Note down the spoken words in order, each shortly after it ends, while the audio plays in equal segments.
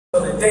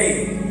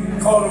Today,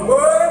 call the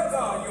word of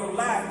God, your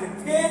life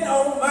depend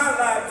on, my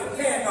life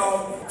depend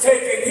on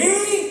taking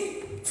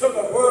heed to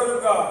the word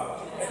of God.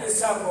 And this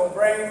time we're going to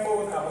bring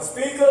forth our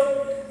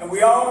speaker, and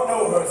we all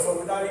know her, so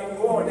we're not even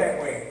going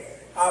that way.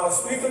 Our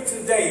speaker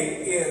today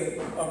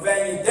is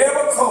Evangelist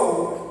Deborah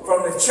Beaty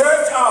from the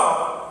Church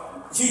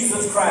of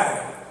Jesus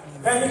Christ.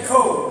 Evangelist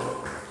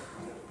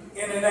Beaty,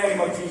 in the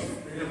name of Jesus.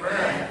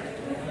 Amen.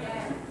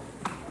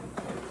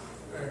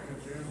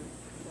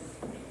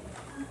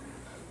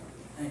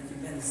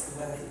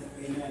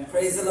 Amen.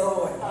 Praise the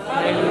Lord.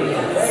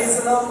 Hallelujah. Praise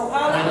the Lord.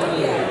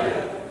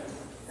 Hallelujah.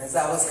 As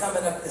I was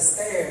coming up the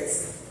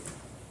stairs,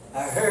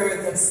 I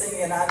heard them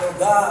singing, I know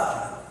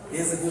God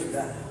is a good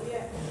God.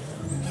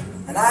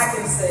 And I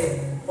can say,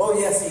 oh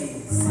yes he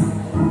is.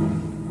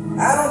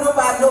 I don't know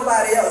about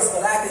nobody else,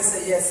 but I can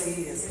say yes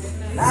he is.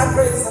 And I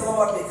praise the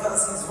Lord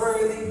because he's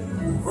worthy,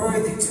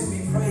 worthy to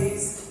be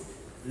praised.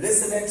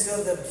 Listening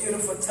to the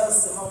beautiful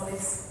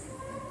testimonies,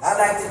 I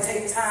like to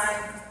take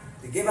time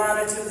to give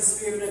honor to the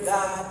Spirit of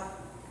God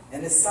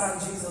and His Son,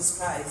 Jesus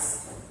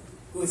Christ,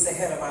 who is the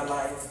head of our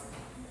life.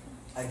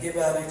 I give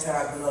honor to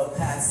our beloved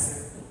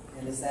pastor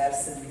in his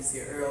absence. He's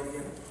here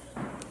earlier,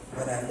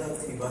 but I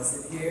looked, he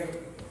wasn't here,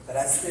 but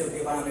I still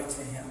give honor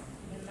to him.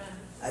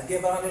 I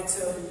give honor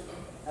to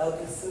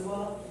Elder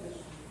Sua,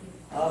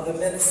 all the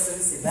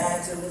ministers,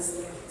 evangelists,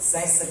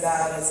 saints of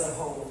God as a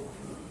whole.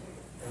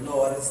 The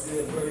Lord is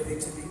still worthy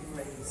to be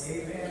praised.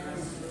 Amen.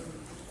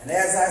 And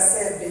as I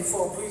said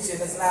before, preaching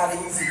is not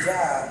an easy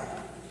job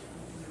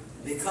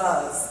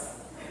because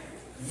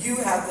you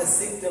have to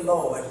seek the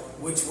Lord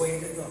which way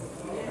to go,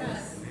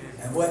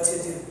 and what to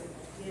do,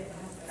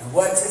 and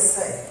what to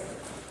say.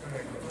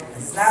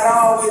 It's not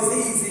always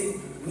easy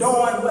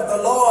knowing what the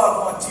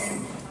Lord wants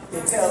you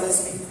to tell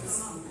His people.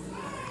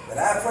 But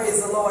I praise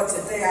the Lord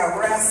today. I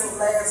wrestled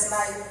last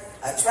night.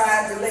 I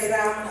tried to lay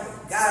down. I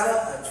got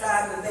up. I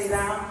tried to lay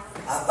down.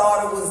 I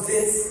thought it was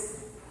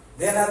this.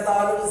 Then I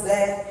thought it was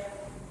that.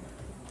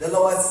 The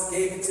Lord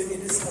gave it to me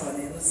this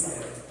morning in the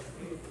Sunday.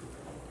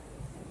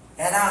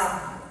 And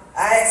I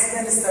asked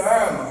Minister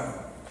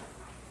Irma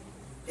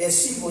if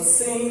she would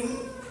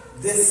sing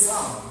this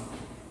song.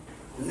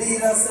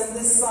 Lead us in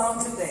this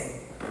song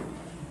today.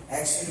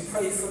 I ask you to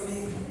pray for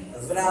me,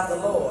 because without the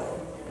Lord,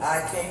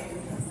 I can't do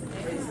nothing.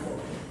 Praise the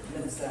Lord.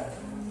 Minister.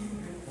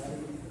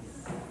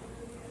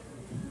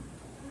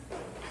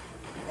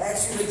 I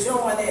ask you to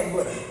join in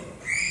with her.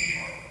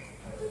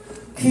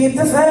 Keep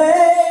the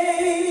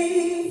faith,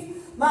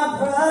 my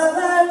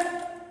brother,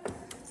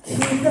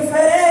 keep the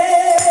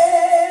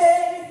faith,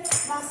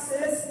 my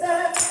sister,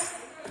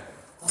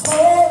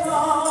 hold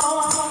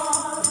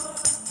on,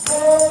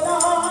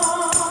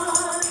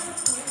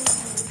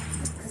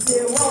 'cause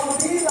it won't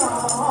be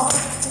long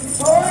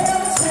before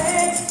your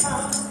change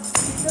comes.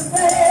 Keep the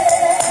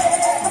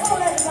faith, come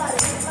on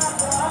everybody, my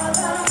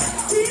brother,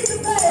 keep the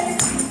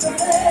faith,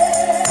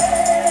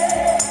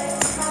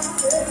 my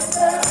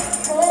sister,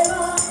 hold on.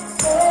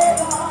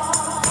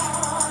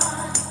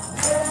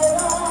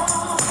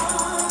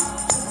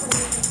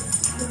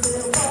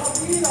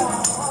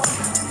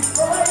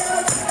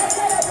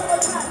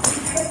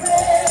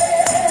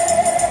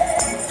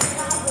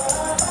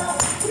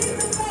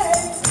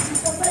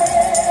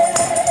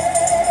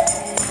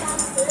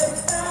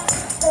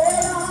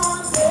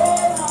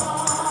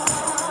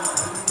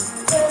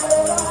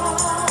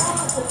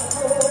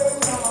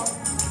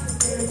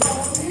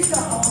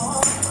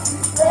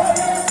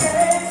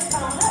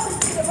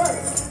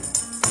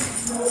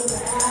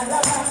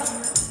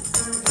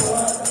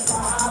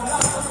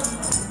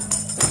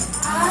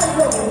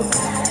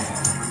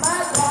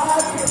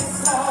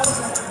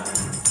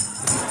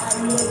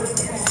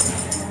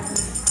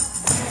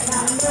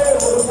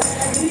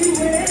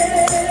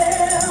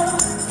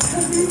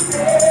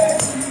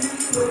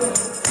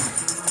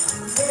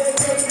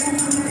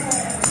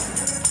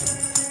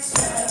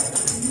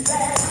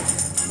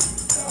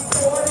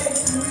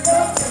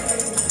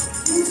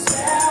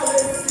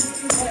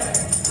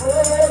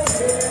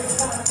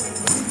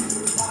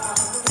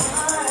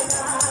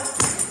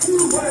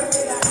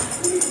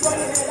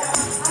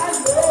 I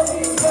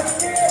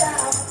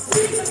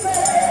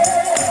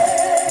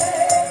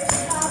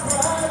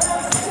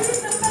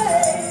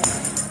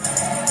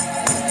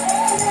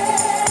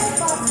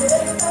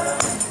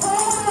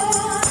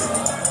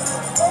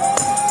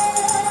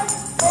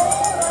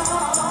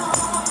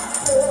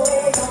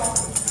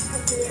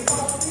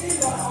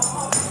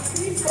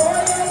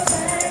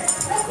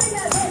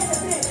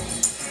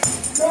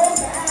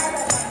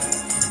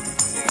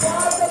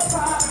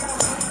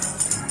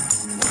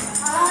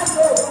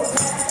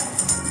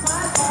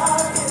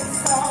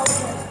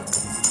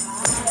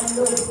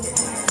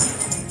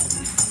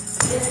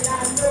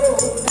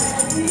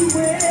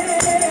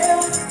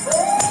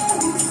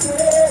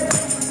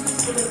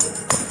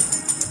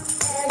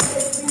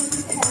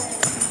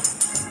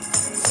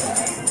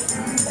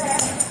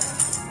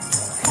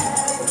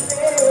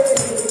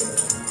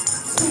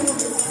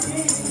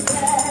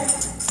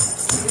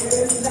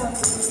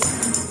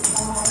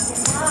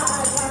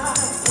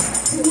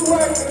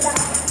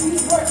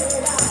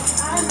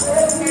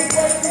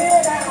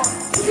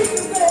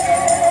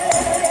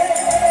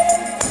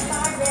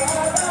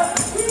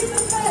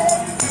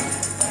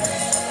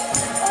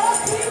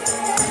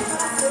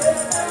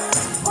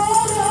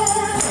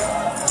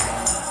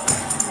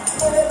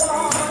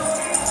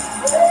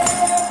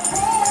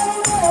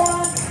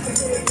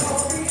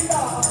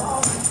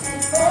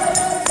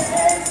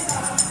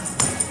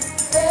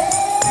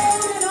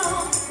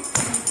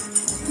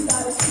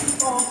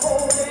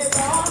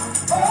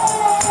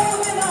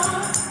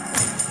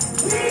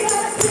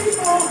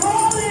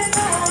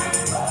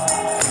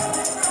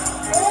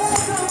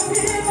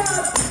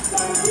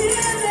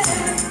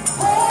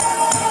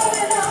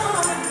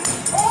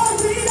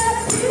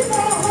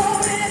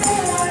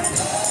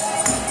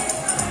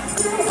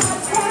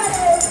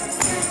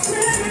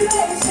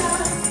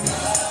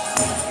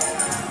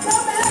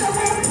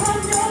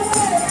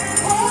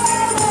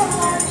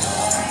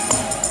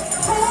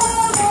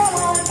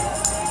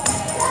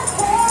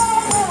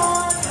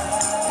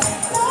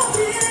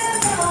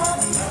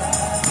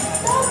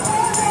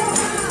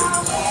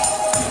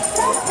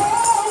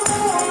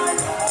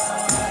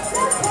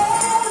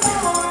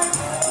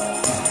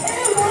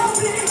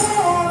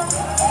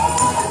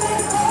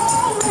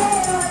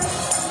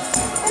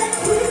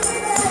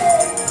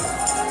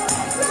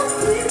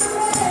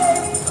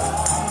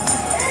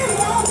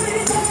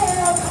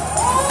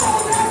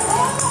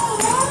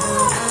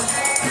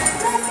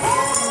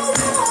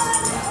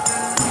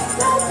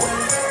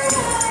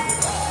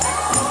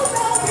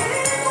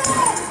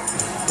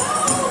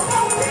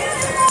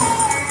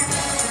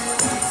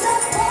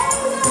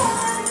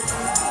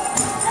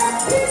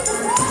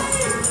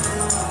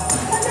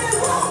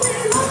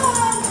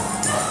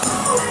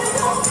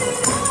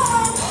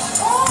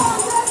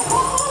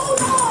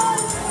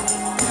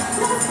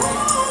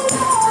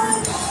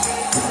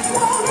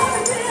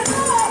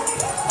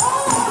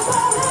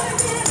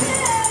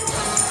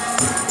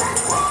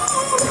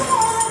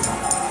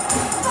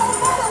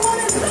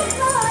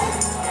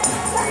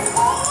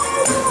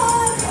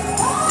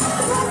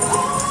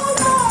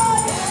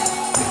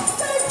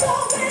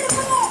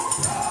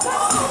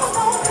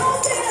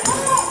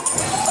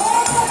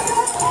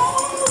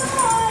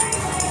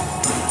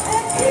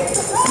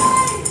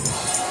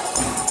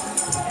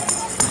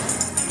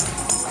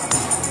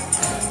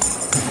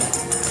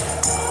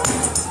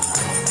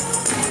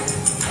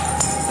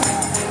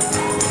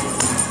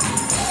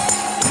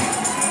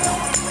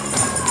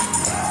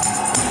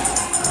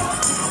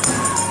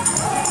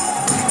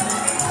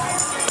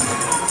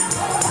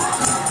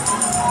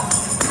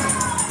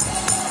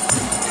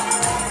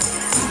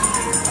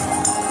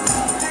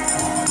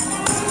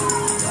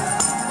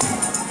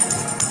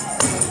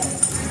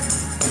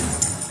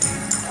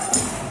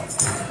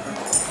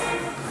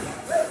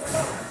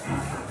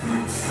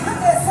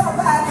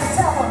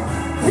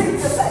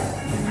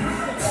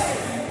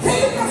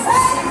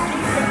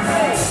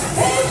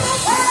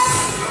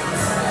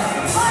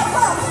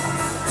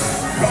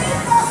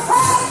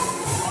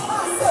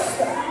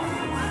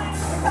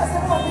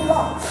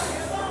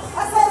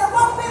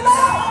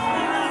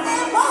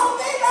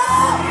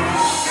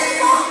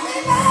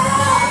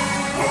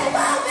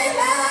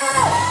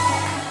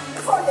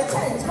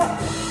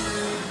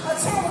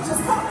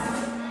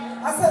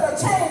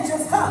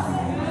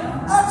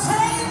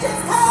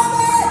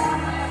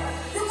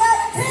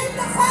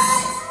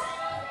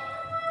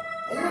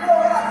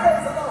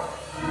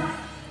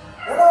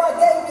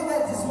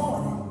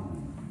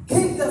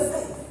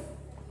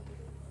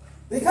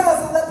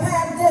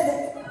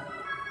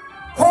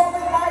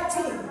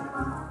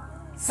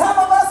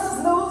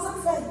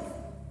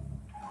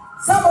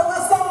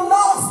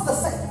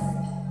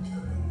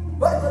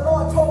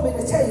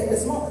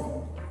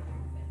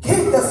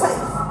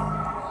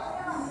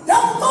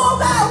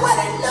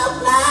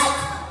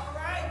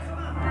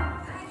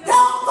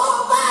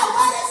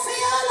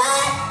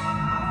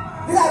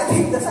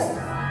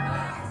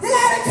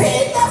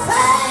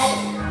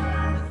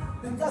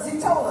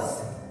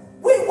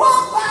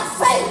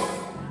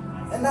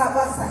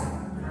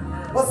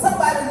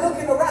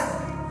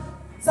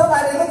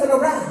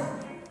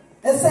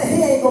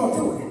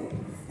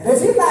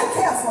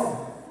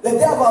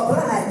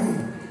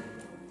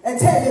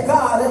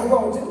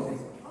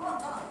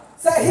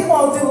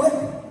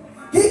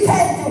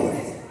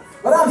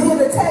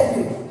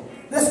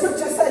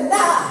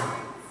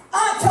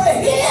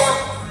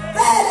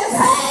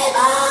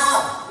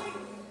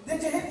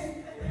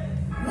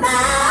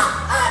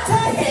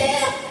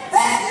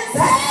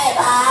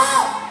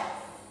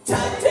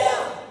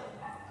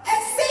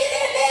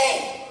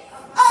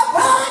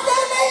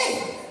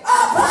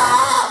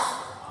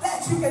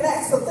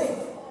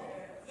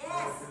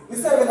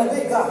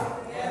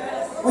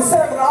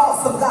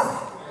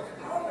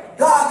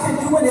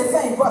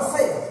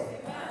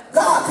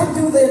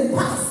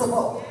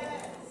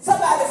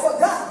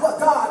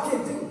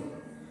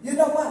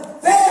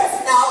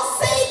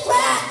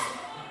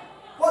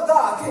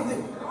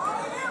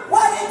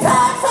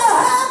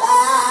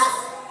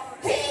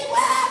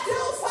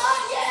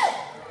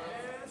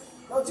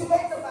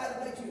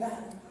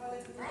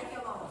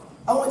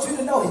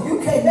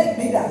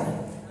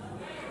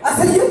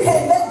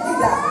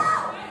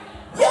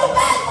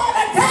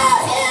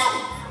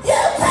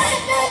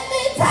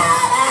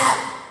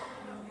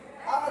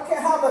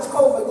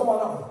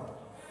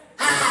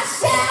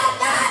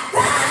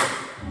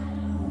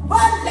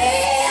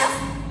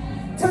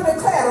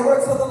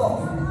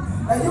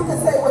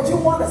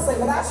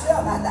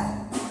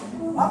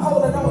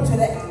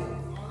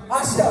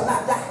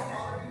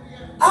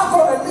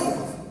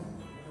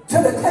To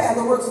declare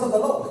the works of the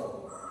Lord.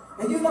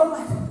 And you know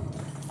what?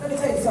 Let me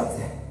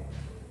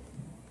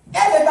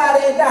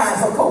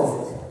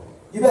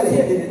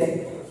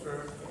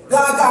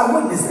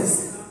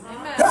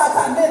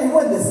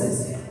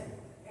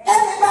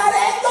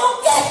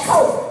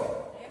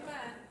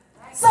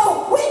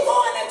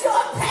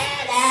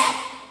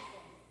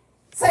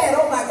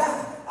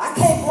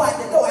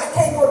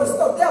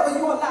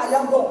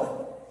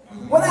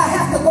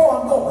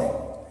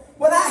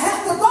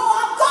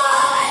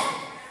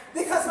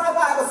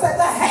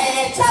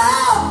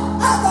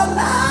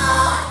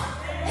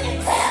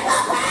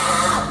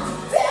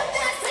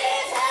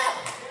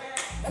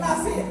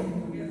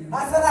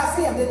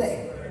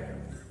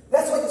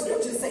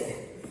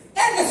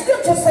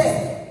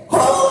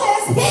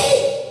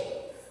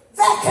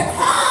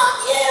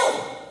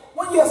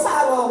on your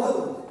side of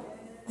good.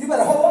 You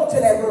better hold on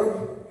to that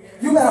word.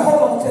 You better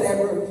hold on to that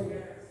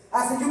word.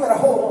 I said, you better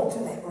hold on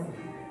to that word.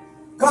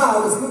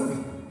 God is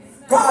good.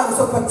 God is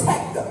a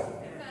protector.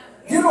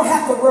 You don't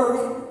have to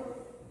worry.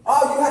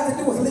 All you have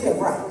to do is live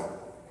right.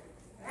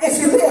 If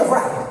you live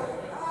right,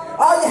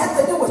 all you have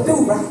to do is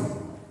do right.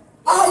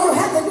 All you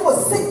have to do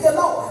is seek the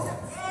Lord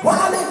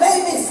while he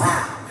may be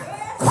found.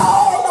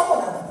 Call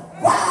on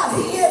him while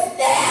he is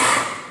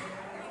there.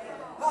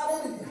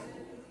 Hallelujah.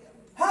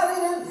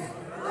 Hallelujah.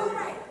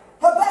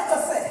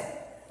 Habakkuk said,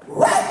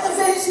 write the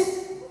vision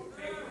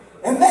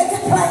and make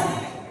it plain,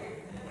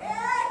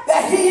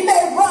 that he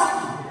may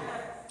run,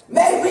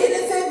 may read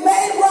it,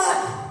 may run,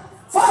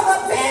 for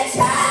the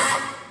vision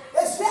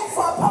is set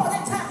for a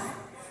appointed time.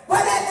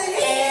 But at the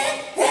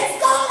end,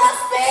 he's gonna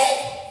speak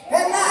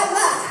and not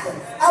lie.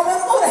 I want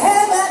to go to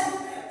heaven.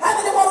 How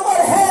many want to go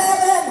to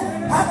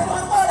heaven? How many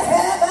want to go to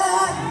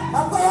heaven?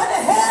 I'm going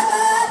to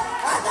heaven.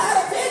 I got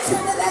a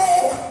vision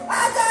today.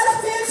 I got a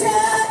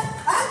vision.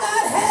 I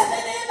got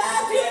heaven in my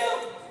view.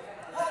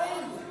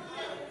 Hallelujah.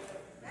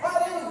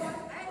 Hallelujah.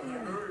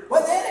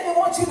 But the enemy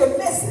wants you to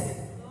miss it.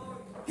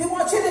 He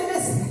wants you to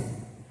miss it.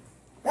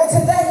 And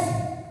today,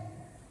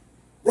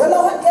 the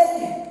Lord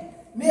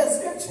gave me a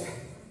scripture.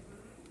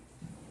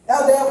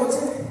 Elder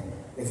Everton,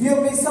 if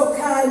you'll be so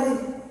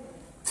kindly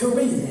to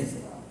read it.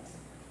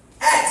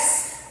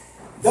 Acts,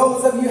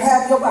 those of you who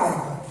have your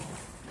Bible,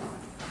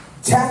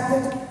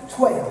 chapter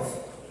 12.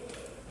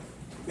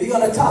 We're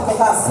going to talk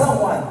about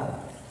someone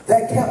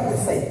that kept the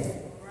faith.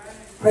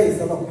 Praise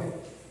the Lord.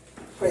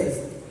 Praise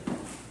him.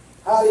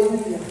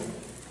 Hallelujah.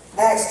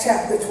 Acts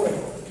chapter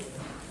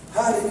 12.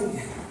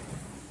 Hallelujah.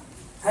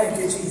 Thank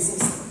you,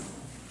 Jesus.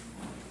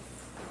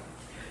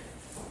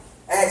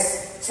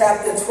 Acts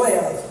chapter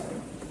 12,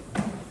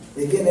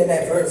 beginning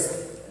at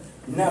verse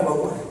number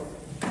 1.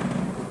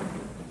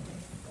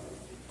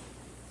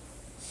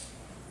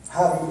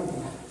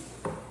 Hallelujah.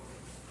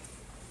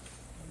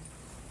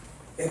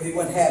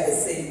 Everyone have it,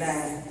 say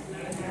amen.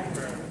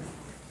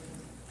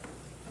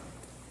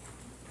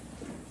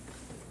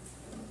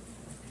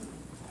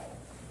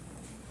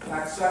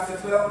 Acts chapter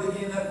 12,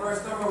 beginning at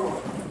verse number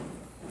 1.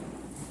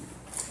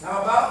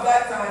 Now about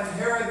that time,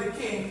 Herod the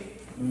king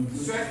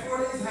stretched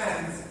forth his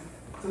hands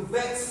to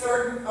vex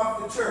certain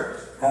of the church.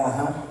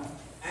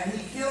 And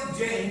he killed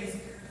James,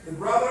 the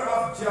brother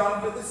of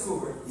John, with the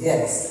sword.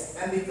 Yes.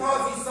 And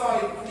because he saw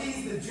it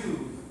pleased the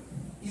Jews,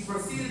 he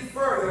proceeded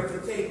further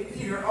to take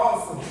Peter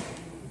also.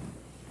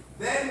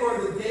 Then were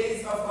the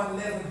days of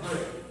unleavened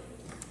bread.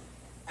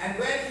 And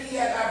when he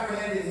had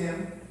apprehended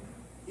him,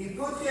 he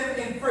put him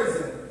in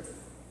prison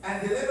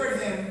and delivered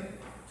him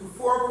to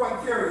 4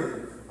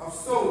 quaternions of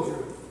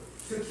soldiers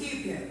to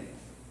keep him,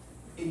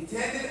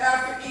 intended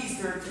after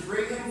Easter to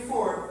bring him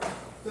forth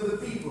to the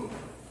people.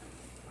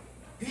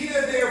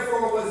 Peter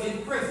therefore was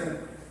in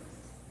prison,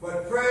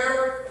 but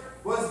prayer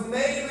was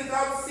made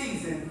without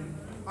ceasing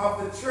of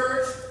the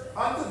church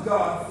unto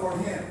God for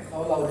him.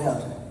 Oh, Lord,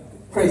 help him.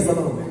 Praise the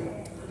Lord.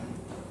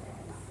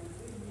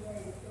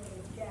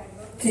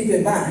 Keep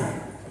in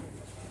mind,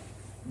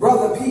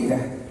 Brother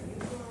Peter,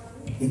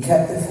 he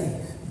kept the faith.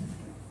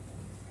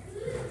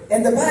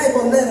 And the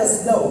Bible let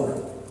us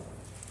know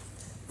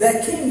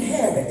that King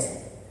Herod,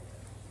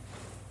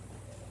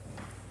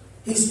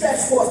 he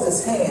stretched forth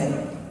his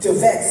hand to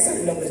vex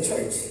certain of the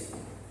church.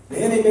 The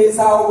enemy is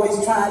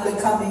always trying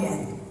to come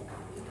in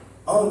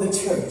on the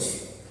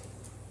church,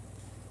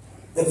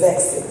 the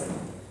vexing.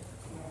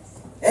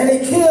 And he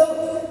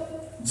killed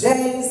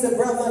James, the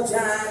brother of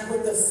John,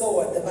 with the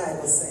sword, the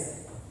Bible said.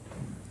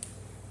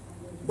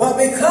 But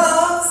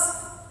because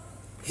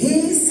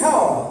he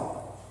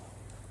saw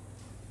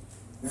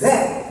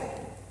that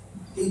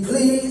he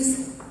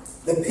pleased,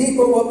 the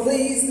people were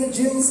pleased, the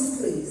Jews were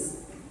pleased,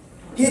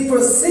 he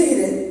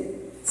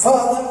proceeded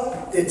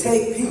further to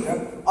take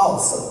Peter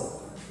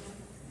also.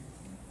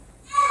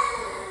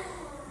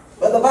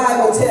 But the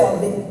Bible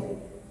tells me,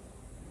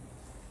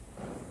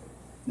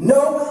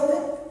 no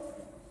weapon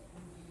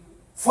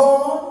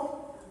formed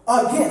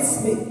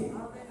against me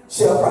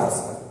shall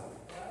prosper.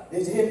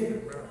 Did you hear me?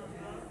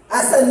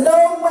 I said,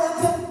 no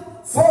weapon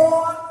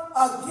formed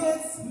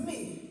against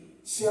me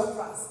shall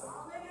prosper.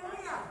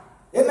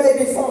 It may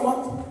be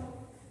formed.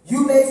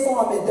 You may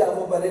form it,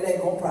 devil, but it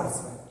ain't going to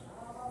prosper.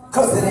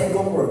 Because it ain't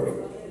going to work.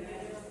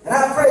 And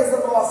I praise the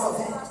Lord for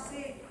that.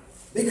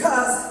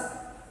 Because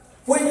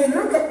when you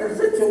look at the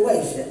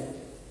situation,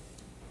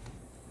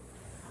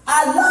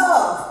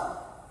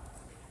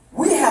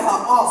 we have an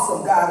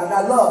awesome God, and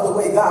I love the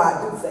way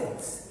God do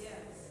things.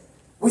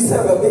 We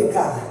serve a big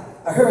God.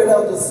 I heard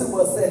Elder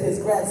Sewell said, his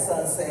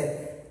grandson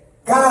said,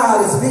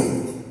 God is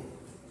big.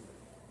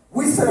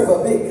 We serve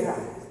a big God.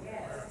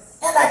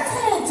 And I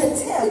came to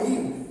tell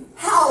you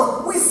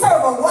how we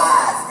serve a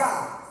wise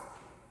God.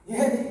 You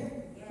hear me?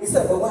 We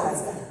serve a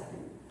wise God.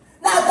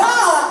 Now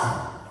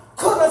God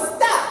could have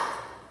stopped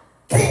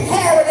King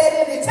Herod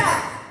at any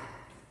time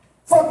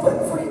from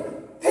putting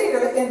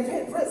Peter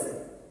in prison.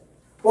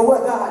 But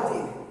what God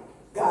did,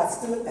 God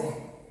stood back.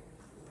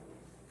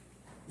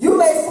 You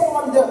may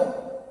form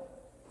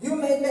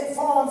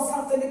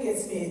something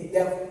against me,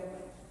 devil.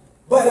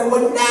 But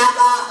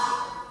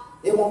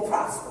it won't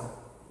prosper.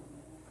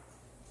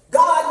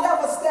 God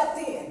never stepped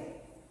in.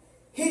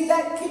 He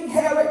let King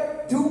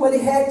Herod do what he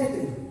had to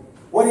do,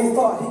 what he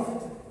thought he could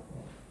do.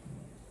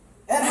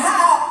 And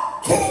how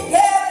King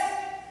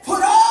Herod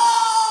put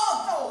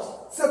all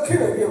those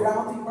security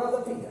around his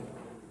brother Peter.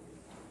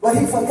 But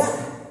he forgot.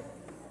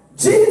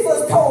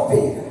 Jesus told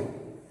Peter,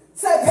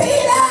 said,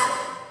 Peter,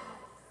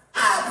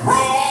 I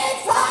prayed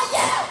for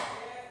you.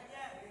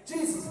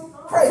 Jesus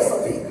prayed for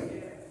Peter.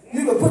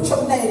 You can put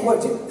your name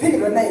what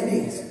Peter's name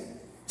is.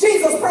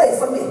 Jesus prayed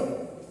for me.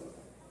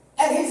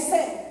 And he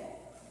said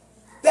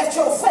that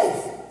your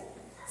faith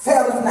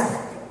faileth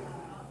not.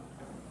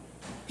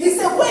 He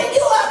said, when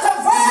you are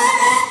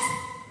converted,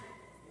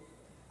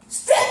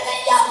 strengthen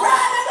your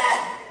brethren.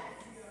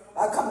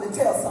 I come to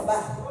tell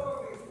somebody,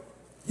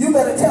 you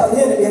better tell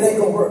the enemy it ain't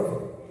going to work.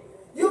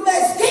 You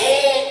may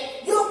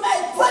scheme, you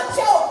may put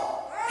your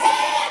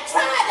hand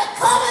trying to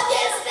come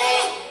against me,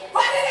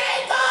 but it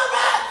ain't going to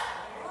work.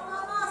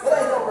 It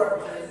ain't going to work.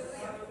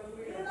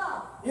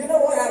 You know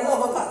what I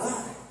love about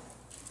God?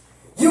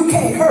 You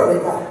can't hurry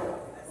God.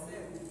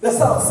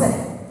 That's all I'm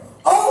saying.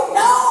 Oh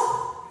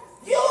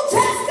no, you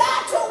just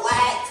got to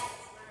wait.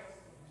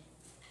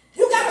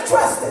 You got to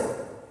trust it.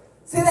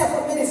 See, that's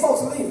what many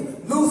folks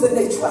losing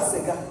their trust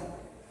in God.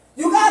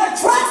 You got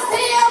to trust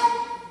him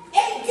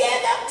and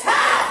give him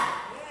time.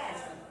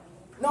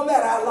 No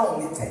matter how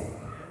long it takes.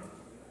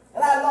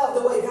 And I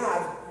love the way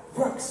God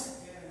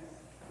works.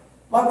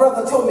 My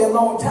brother told me a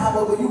long time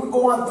ago, you were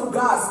going through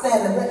God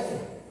standing right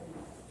there.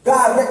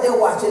 God right there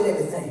watching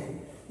everything.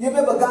 You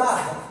remember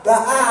God, the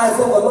eyes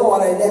of the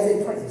Lord are in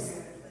every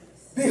place,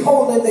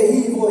 beholding the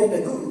evil and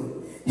the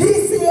good. He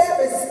see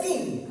every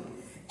scheme.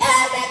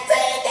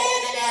 Everything the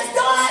enemy is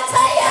doing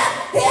to you,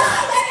 he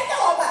already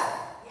know about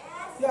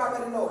it. He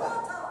already know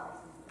about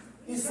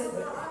it. He said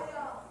that.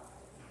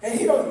 And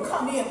he don't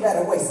come in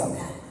that way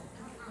sometimes.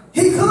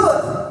 He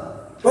could,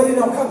 but he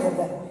don't come in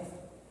that way.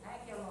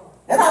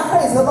 And I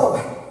praise the Lord.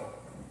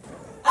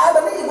 I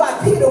believe why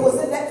Peter was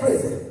in that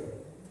prison,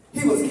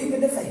 he was keeping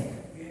the faith.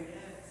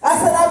 I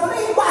said, I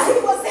believe while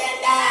he was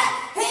in there,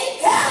 he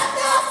kept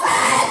the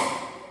faith.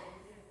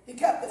 He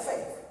kept the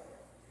faith.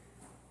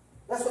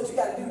 That's what you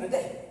got to do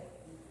today.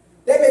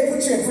 They may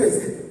put you in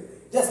prison.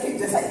 Just keep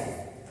the faith.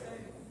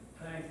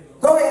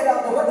 Go ahead,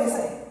 Elder. What did he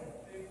say?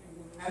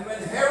 And when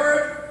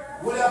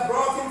Herod would have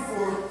brought him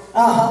forth,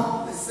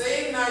 the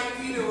same night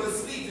Peter was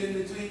sleeping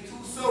between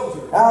two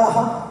soldiers,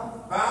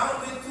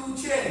 bound with two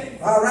chains.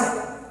 All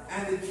right.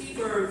 And the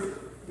keepers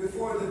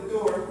before the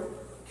door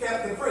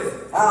kept the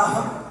prison.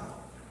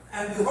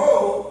 And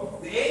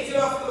behold, the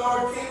angel of the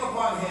Lord came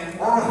upon him,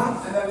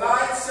 and the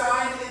light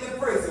shined in the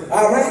prison,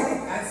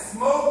 and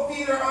smote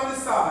Peter on the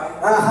side,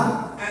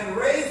 and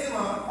raised him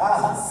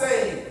up,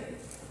 saying,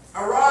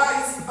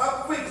 Arise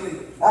up quickly.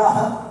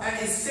 And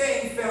his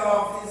chain fell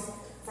off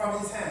from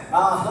his hand.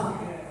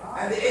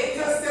 And the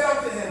angel said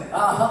unto him,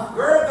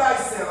 Gird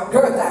thyself,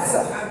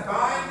 and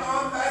bind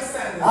on thy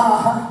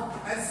sandals.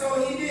 And so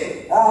he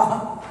did.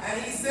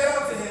 And he said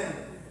unto him,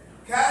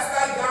 Cast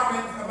thy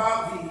garment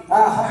about thee,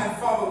 and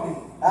follow me.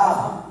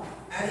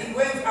 And he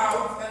went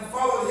out and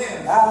followed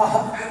him,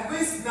 and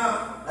wist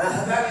not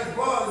that it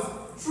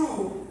was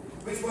true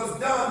which was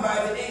done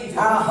by the angel,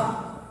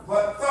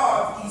 but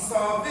thought he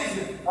saw a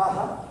vision.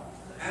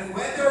 And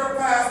when they were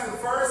past the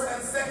first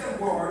and second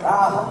ward,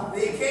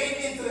 they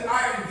came into the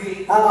iron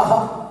gate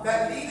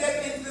that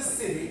leadeth into the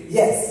city,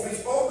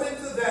 which opened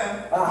to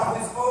them of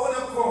his own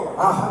accord.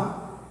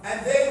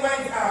 And they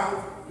went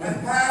out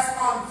and passed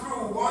on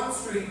through one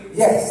street,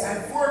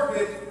 and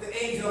forthwith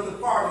the angel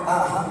departed.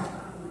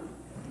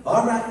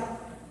 All right.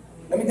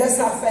 That's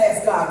how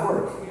fast God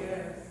works.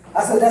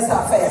 I said, that's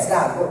how fast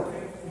God works.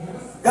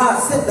 God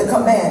sent the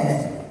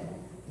commandment.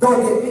 Go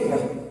get Peter.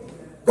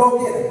 Go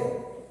get him.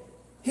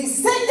 He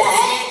sent the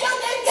angel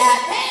to get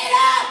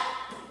Peter.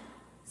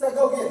 He said,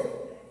 go get him.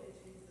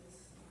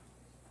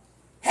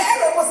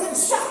 Herod was in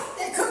shock.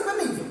 They couldn't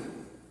believe him.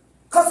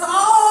 Because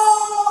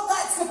all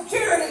that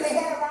security they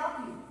had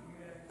around him.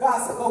 God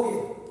said, go get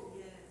him.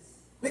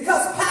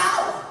 Because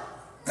power,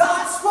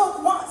 God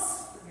spoke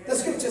once, the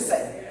scripture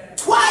said.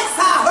 Twice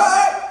I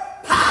heard,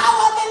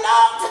 power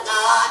belong to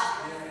God.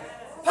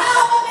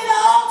 Power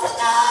belong to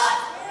God.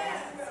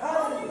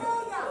 Power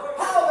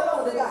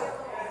belong to God.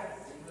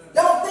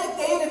 Don't think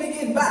the enemy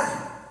getting by.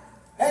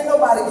 Ain't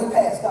nobody get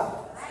past God.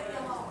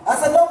 I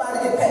said,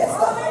 nobody get past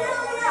God.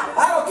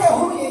 I don't care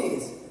who he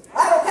is.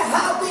 I don't care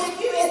how big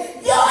you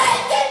is. You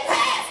ain't get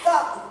past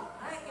God.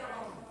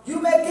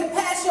 You may get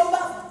past your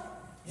mother.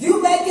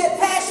 You may get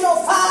past your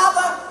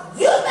father.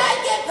 You may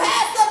get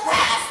past the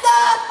pastor.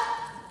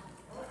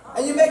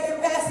 And you may get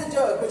past the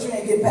judge, but you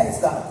ain't get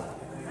past God.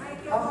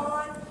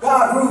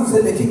 God rules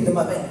in the kingdom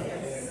of man.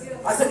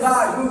 I said,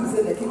 God rules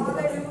in the kingdom of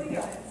man.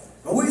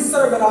 And we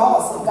serve an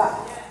awesome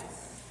God.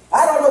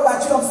 I don't know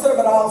about you, I'm serving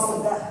an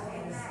awesome God.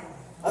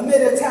 A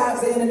many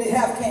times the enemy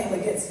have came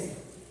against me.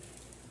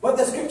 But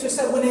the scripture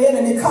said when the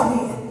enemy come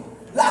in,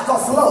 like a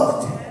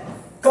flood,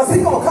 because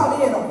he's going to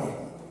come in on you.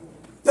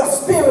 The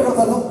Spirit of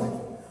the Lord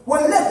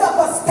will lift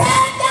up a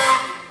standard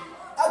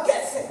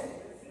against him.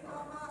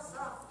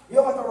 You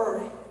don't have to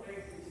worry.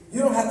 You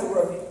don't have to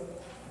worry.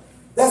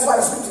 That's why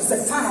the scripture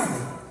says,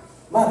 finally,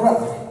 my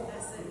brother.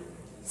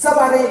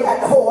 Somebody ain't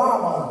got the whole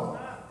armor on.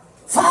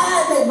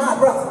 Finally, my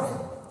brother.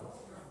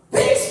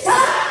 Be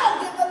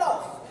strong in the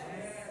Lord.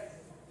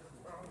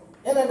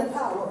 And in the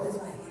power of his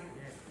might.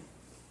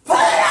 Put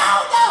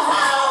on the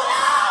whole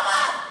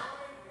armor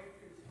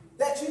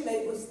that you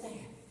may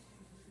withstand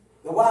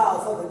the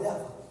wiles of the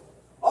devil.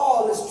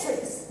 All his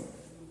tricks.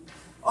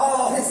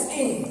 All his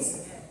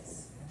schemes.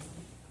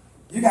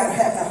 You got to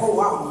have that whole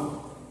armor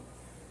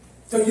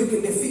so you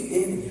can defeat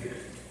the enemy.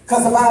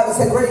 Because the Bible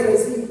said, greater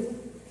is he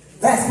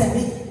that's in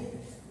me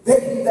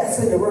than he that's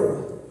in the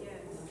world.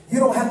 You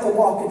don't have to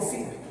walk in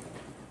fear.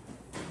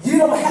 You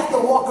don't have to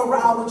walk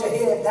around with your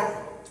head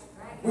down.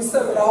 We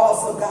serve an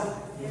awesome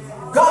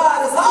God.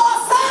 God is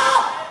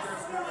awesome.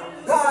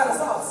 God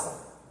is awesome.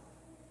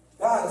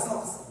 God is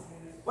awesome.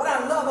 What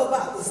I love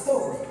about the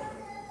story,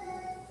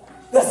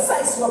 the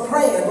saints were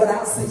praying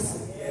without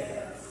ceasing.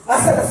 I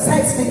said the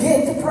saints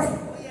began to pray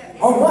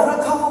on one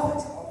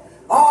accord.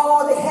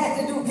 All they had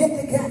to do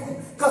get together.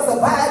 Because the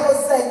Bible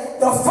says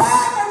the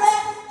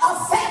fervent,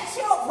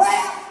 effectual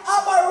prayer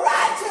of a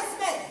righteous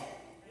man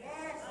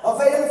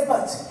availeth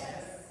much.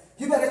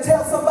 You better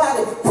tell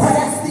somebody,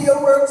 prayer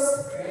still works.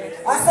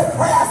 I said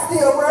prayer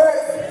still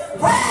works.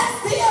 Prayer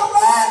still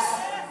works.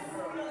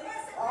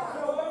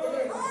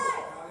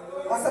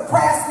 I said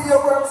prayer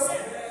still works.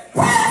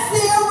 Prayer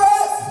still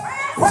works.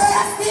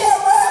 Prayer still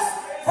works.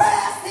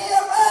 Prayer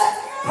still works.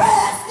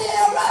 Prayer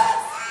still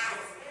works.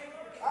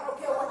 I don't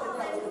care what the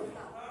devil do.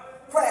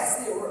 Prayer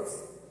still works.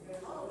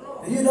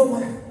 And you know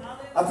what?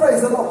 I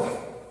praise the Lord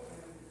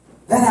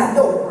that I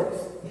know it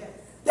works.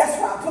 That's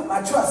why I put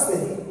my trust in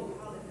him.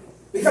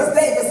 Because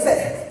David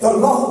said, the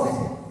Lord,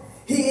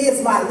 he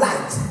is my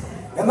light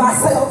and my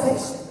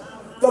salvation.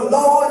 The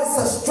Lord is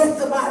the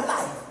strength of my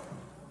life.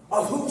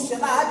 Of whom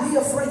shall I be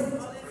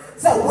afraid?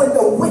 So when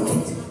the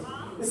wicked,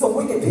 there's some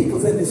wicked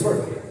peoples in this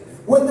world.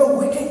 When the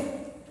wicked,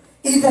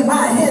 even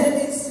my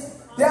enemies,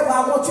 devil,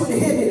 I want you to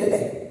hear me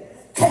today,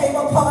 came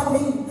upon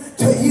me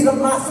to eat of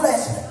my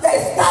flesh,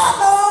 they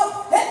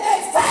stumbled and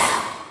they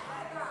fell.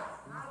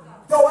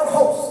 Though an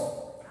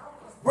host,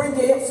 bring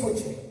the imps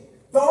with you.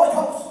 Though an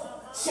host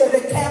should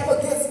encamp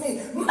against me,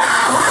 my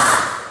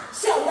heart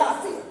shall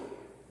not fear.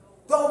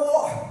 Though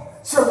war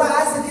shall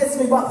rise against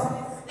me, mother,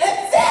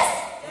 in this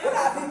will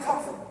I be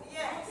comforted.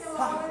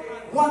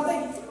 One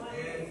thing,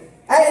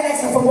 I ain't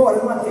asking for more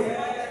than one thing.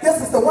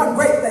 This is the one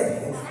great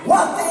thing.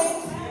 One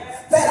thing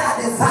that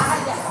I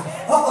desire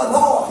of the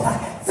Lord,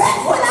 that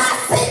when I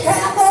seek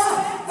after,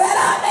 that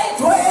I may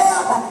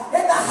dwell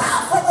in the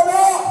house of the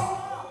Lord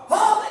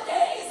all the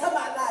days of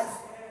my life,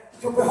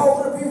 to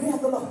behold the beauty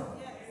of the Lord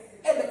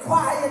and the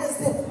quiet is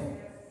temple.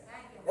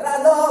 And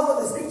I love what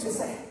the scripture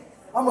says.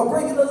 I'm going to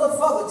bring it a little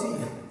further to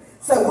you.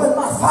 So when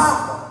my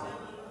father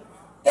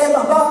and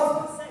my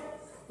mother,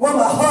 when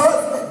my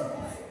husband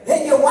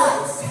and your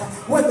wife,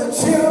 when the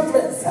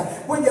children,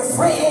 when your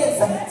friends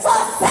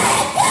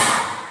forsake you,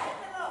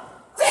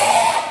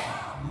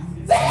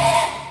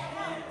 then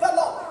the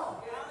Lord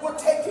will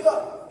take you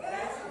up.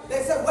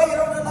 They said, wait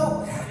on the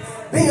Lord.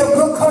 Be of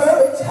good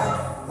courage.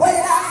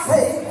 Wait, I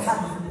say.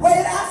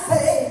 Wait, I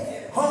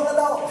say. On the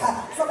Lord.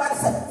 Somebody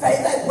said,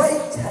 they that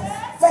wait.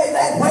 They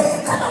that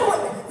wait. Come on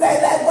with me. They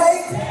that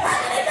wait. How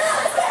many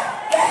know it?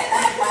 They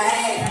that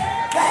wait.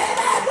 They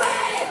that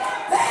wait.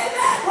 They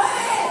that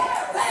wait.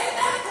 They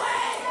that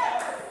wait.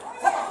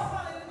 Come on.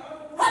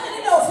 How many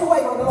know if you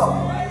wait on the Lord?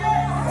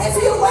 If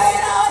you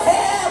wait on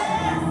him,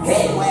 he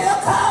will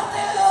come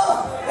through.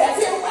 If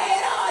you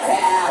wait on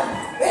him,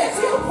 if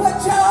you put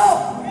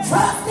your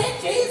trust in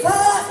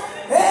Jesus,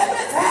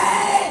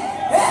 everything.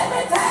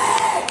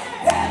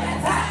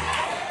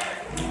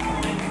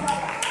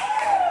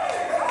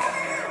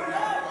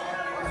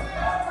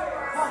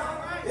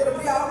 It'll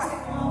be all right.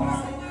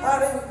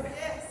 Hallelujah.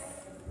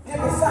 Give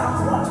me Psalms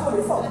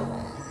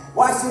 124.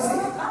 Watch this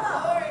here.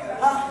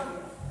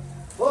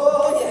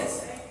 Oh, yes.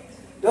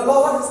 The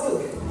Lord is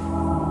good.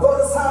 Go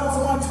to Psalms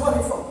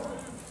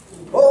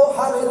 124. Oh,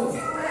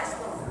 hallelujah.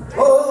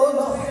 Oh,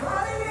 Lord.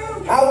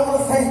 I want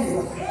to thank you,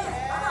 Lord.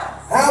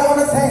 I want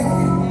to thank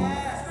you.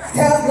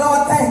 Tell the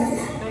Lord thank you.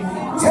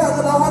 Tell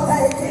the Lord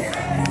thank you.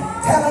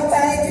 Tell him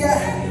thank you.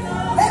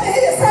 Let me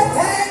hear you say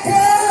thank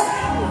you.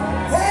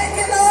 Thank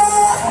you,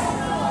 Lord.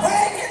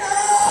 Thank you,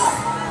 Lord.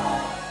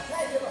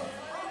 Thank you, Lord.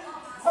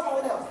 Come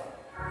on now.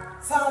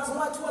 Psalms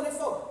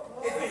 124.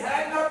 If it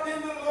had not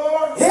been the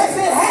Lord, if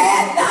it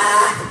had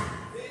not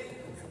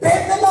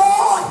been the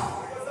Lord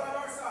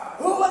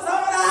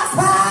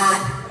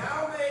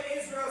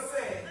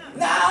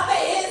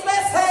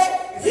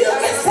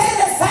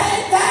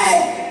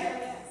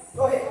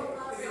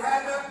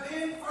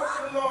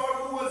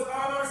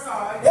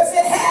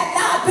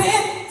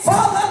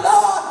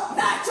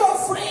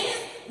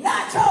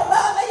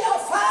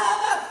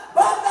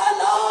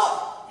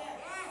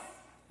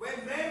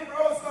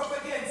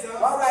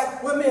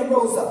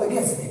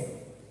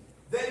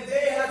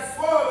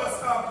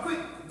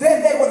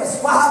Maybe they would have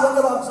swallowed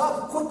it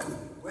up quickly.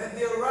 When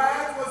their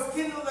wrath was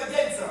kindled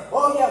against us.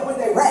 Oh yeah, when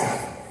their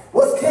wrath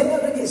was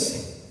kindled against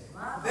you.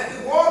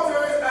 Then the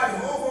waters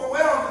had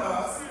overwhelmed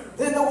us.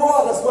 Then the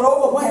waters would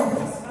overwhelm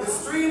us. The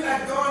stream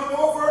had gone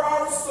over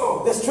our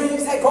soul. The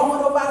streams had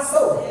gone over our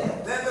soul.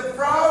 Then the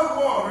proud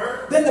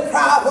water. Then the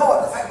proud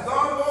waters had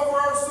gone over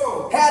our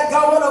soul. had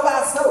gone over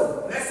our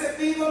soul. Blessed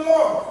be the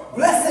Lord.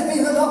 Blessed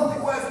be the Lord.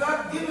 Who has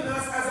not given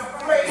us as a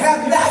prey.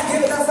 Have not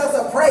given us as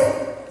a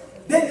prey.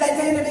 Didn't let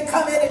the enemy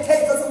come in and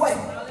take us away.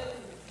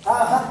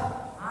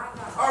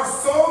 Our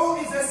soul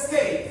is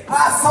escaped.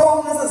 Our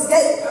soul is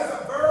escaped. As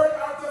a bird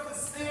out of the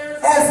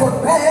snares. As a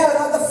bird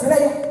of the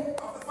flame.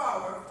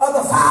 Of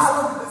the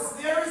fowler. The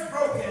snare is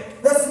broken.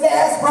 The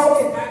snare is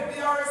broken. And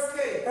we are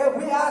escaped. And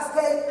we are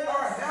escaped.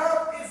 Our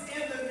help is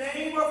in the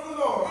name of the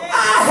Lord.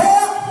 Our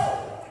help.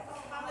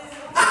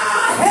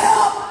 Our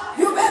help.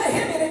 You better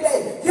hear me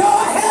today. Your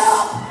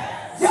help.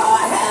 Your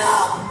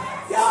help.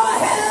 Your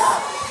help.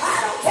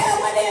 I don't care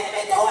what the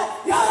enemy doing.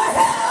 Your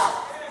help.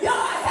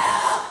 Your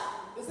help.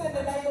 It's in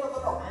the name of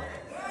the Lord.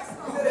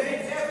 In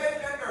heaven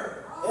and earth.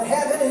 In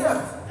heaven and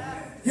earth.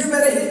 You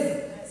better hear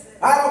me.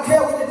 I don't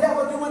care what the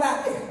devil doing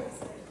out there.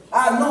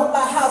 I anoint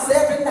my house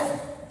every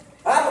night.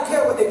 I don't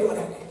care what they're doing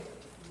out there.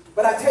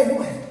 But I tell you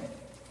what,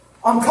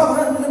 I'm covered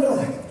under the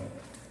blood.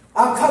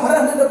 I'm covered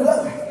under the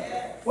blood.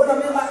 When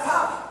I'm in my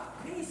car,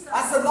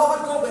 I said, Lord,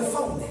 go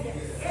before me.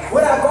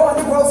 When I go in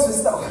the grocery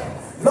store,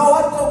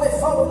 Lord, go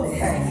before me.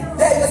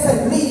 David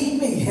said,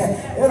 lead me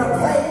in a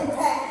plain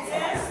path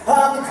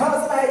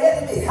because of my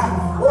enemy.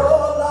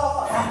 Oh,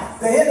 Lord,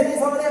 the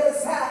enemy's on every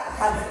side.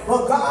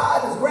 But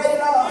God is greater.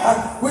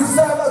 We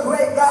serve a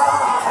great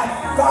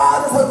God.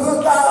 God is a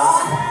good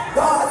God.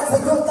 God is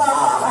a good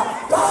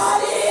God.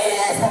 God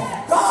is.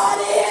 God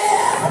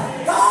is.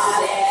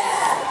 God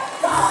is.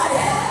 God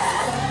is.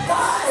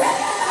 God is. God is.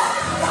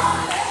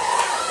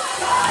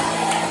 God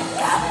is.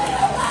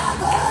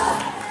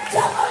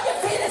 Jump on your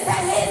feet and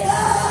say, he's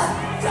good.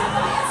 Jump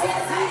on your feet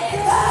and say,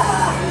 he's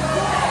good.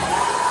 He's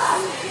good.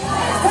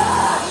 He's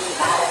good.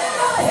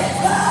 Hallelujah. He's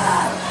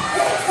good.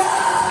 He's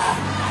good.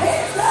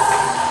 He's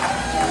good.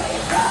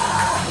 He's good.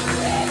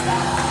 He's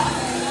good.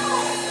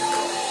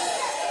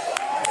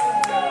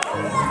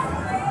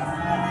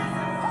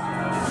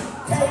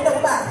 Can't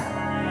nobody.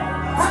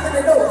 How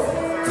many know it?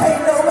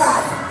 Can't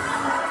nobody.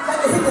 Let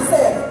me hear you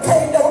say it.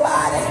 Can't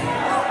nobody.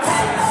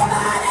 Can't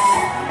nobody.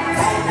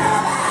 Can't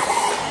nobody.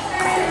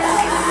 Can't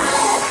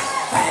nobody.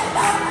 Can't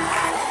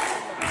nobody.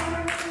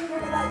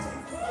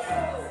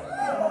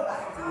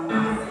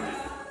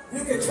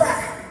 You can try,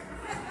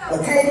 but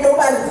can't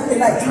nobody do me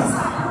like Jesus.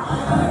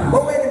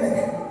 But wait a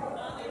minute.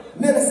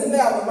 Minister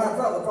Melvin, my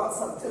brother, brought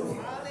something to me.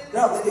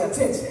 Y'all get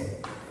attention.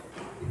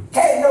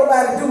 Can't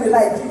nobody do me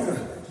like Jesus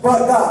but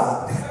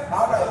God.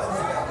 All right.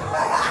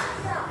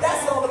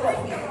 That's the only way.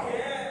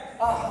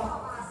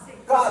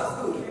 God is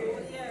good.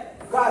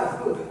 God is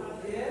good.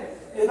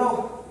 You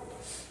know,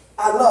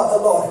 I love the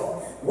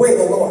Lord, way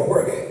the Lord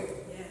works.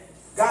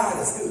 God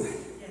is good.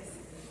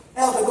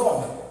 Elder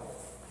Gorman.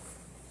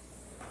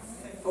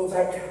 Go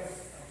back.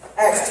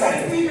 Acts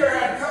chapter. When Peter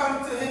had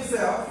come to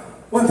himself.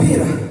 When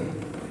Peter,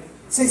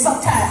 see,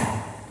 sometimes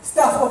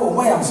stuff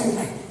overwhelms you.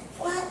 Like,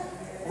 what?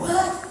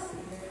 What?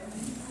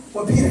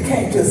 When Peter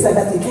came to himself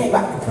after he came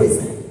out of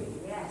prison,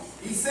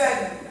 he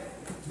said,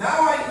 now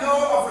I know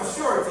of a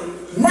surety.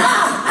 Now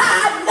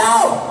I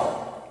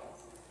know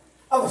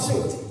of a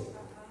surety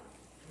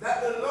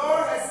that the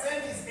Lord has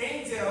sent his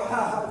angel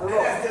and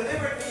has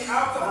delivered me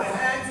out of the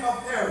hands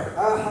of Herod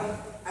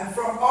and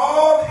from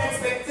all the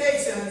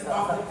expectations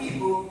of the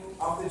people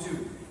of the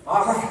Jews.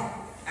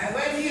 And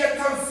when he had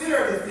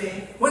considered the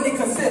thing, when he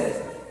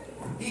considered,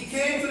 he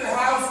came to the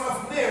house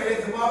of Mary,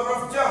 the mother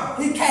of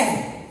John. He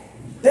came.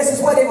 This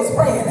is what he was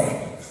praying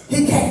at.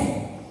 He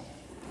came.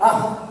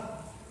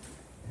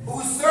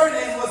 Whose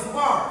surname was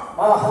Mark.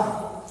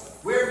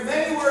 Where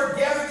many were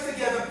gathered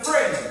together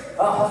praying.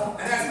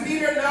 And as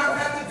Peter knocked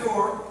at the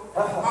door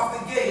of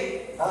the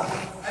gate,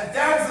 a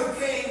damsel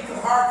came to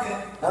hearken,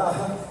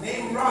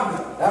 named Rhoda.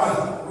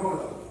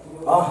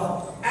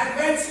 And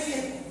when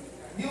she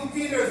knew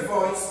Peter's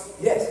voice,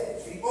 yes,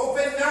 she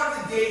opened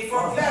not the gate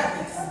for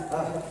gladness,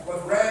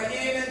 but ran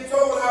in and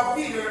told how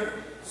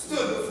Peter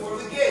stood before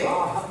the gate.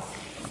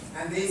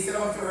 And they said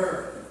unto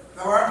her,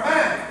 Thou art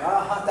mad.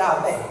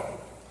 Thou man.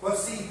 But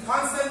she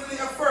constantly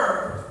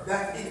affirmed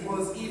that it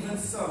was even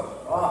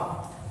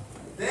so.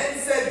 Then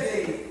said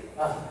they,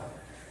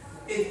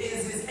 It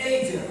is his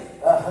angel.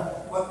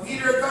 But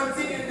Peter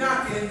continued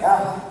knocking,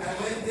 and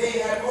when they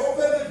had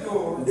opened the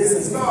door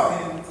and saw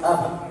him,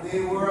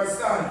 they were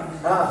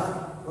astonished.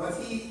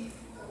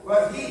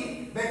 But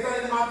he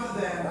beckoning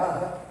unto them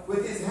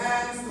with his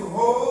hands to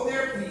hold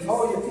their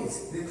peace,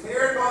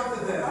 declared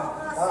unto them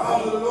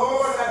how the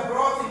Lord had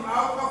brought him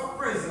out of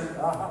prison.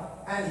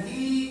 And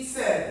he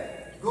said,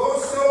 Go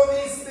show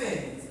these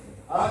things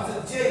unto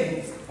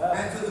James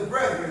and to the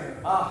brethren.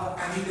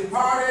 And he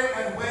departed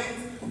and went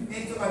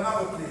into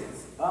another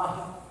place.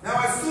 Now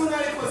as soon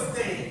as it was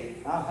day,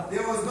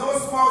 there was no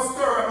small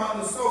stir among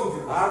the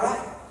soldiers.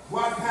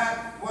 What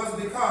was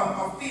become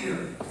of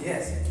Peter.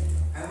 Yes.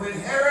 And when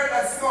Herod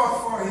had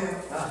sought for him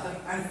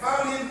and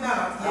found him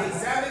not, he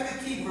examined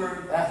the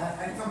keeper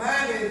and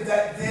commanded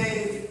that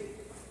they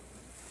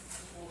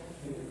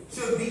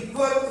should be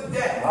put to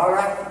death. All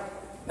right.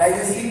 Now you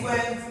And see, he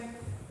went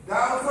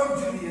down from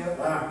Judea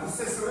to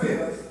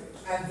Caesarea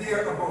and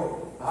there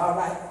abode. all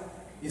right.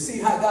 You see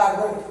how God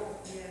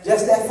worked?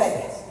 Just that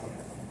fast.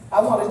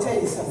 I want to tell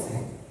you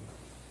something.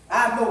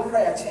 I know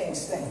prayer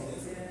changed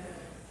things.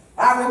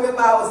 I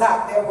remember I was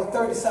out there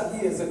 30-some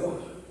years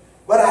ago,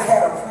 but I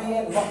had a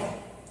praying woman.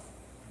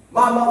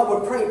 My mother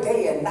would pray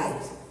day and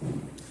night.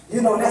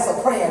 You know, that's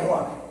a praying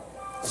woman.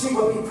 She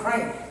would be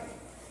praying,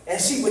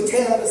 and she would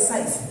tell the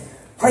saints,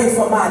 pray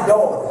for my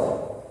daughter.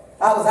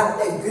 I was out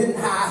there getting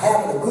high,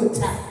 having a good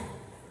time.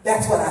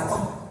 That's what I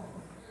thought.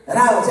 And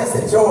I was just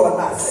enjoying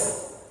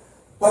myself.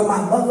 But my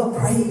mother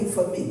prayed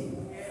for me.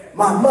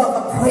 My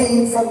mother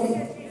prayed for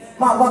me.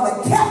 My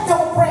mother kept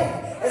on praying.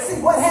 And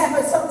see what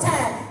happens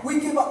sometimes, we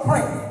give up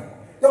praying.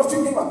 Don't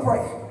you give up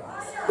praying.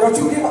 Don't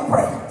you give up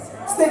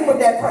praying. Stick with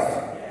that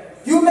prayer.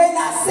 You may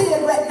not see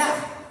it right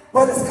now,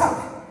 but it's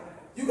coming.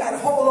 You got to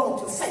hold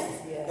on to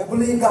faith and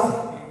believe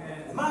God.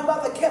 And my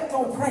mother kept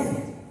on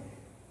praying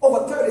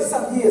over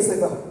 30-some years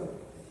ago.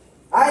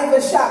 I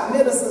even shot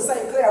Minister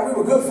St. Clair. We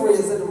were good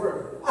friends in the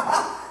world.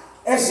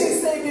 And she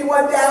seen me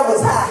one day I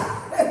was high.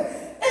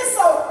 And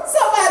so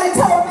somebody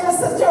told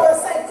Minister George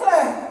St.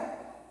 Clair,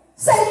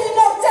 say, you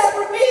know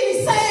Deborah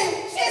Beaty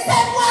saved. She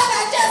said, what?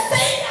 I just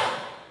seen her.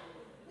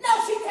 No,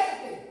 she can't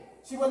be.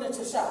 She went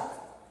into shock.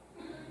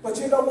 But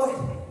you know what?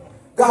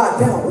 God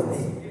dealt with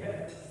me.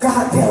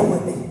 God dealt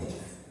with me.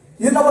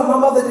 You know what? My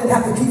mother didn't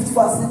have to keep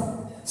fussing.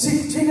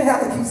 She didn't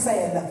have to keep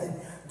saying nothing.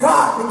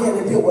 God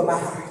began to deal with my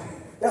heart.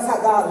 That's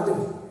how God will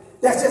do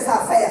it. That's just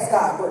how fast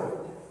God works.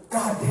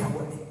 God dealt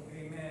with me.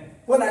 Amen.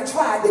 When I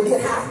tried to get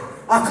high,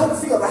 I couldn't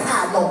feel the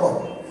high no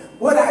more.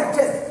 When I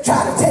just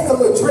tried to take a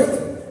little drink,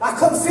 I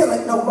couldn't feel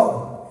it no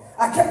more.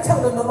 I kept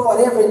telling the Lord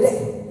every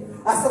day,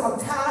 I said, I'm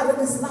tired of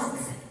this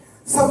life.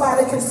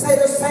 Somebody can say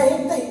the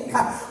same thing.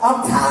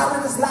 I'm tired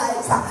of this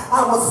life.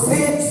 I was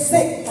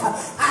sick.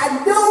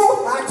 I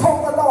knew, I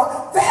told the Lord,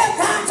 there's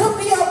got to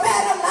be a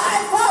better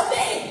life for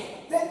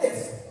me than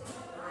this.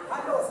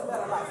 I know it's a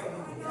better life for me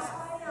than this.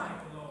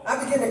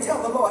 I begin to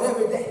tell the Lord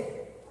every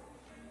day.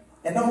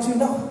 And don't you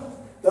know,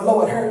 the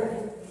Lord heard me.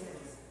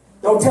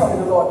 Don't tell me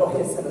the Lord don't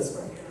hear sinners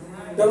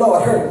pray. The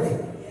Lord heard me.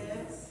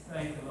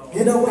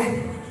 You know what?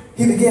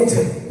 He began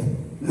to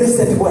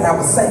listen to what I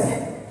was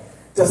saying.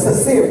 The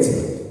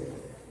sincerity.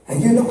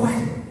 And you know what?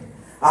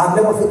 I'll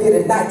never forget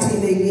in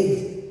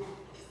 1988.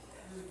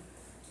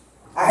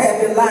 I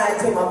had been lying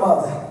to my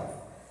mother.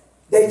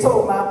 They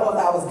told my mother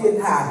I was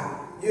getting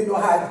high. You know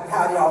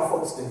how y'all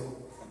folks do.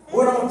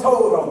 Went on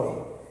told on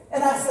me.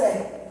 And I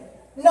said,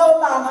 no,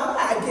 Mama,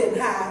 I'm not getting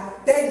high.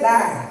 They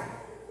lied.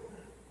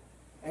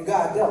 And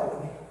God dealt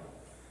with me.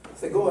 He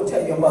said, go and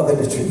tell your mother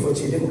the truth, what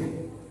you're doing.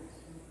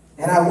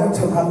 And I went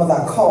to my mother.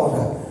 I called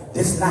her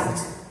this night,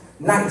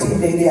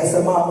 1980. I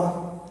said,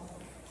 Mama,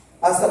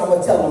 I said, I'm going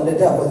to tell them the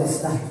devil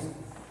this night.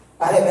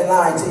 I have been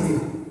lying to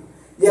you.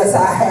 Yes,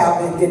 I have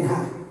been getting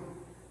high.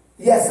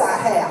 Yes, I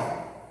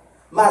have.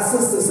 My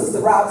Sister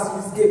Robinson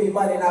used to give me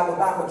money and I would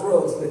buy my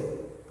drugs with it.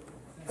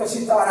 Because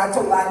she thought I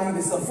told her I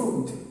needed some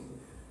food.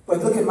 But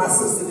look at my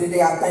sister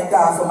today. I thank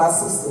God for my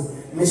sister,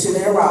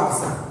 Missionary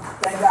Robinson.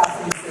 Thank God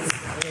for you, sister.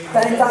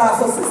 Thank God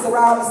for Sister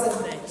Robinson.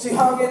 She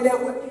hung in there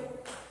with me,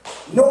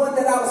 knowing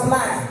that I was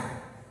lying.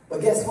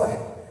 But guess what?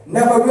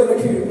 Never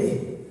ridiculed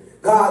me.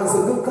 God is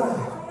a good God.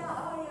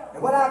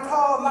 And when I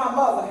called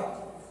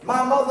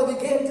my mother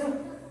began to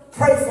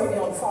pray for me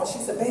on the phone. She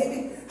said,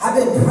 baby, I've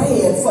been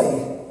praying for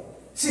you.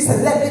 She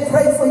said, let me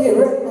pray for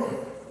you right now.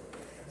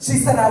 She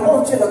said, I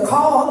want you to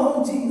call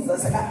on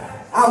Jesus.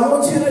 I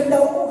want you to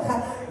know,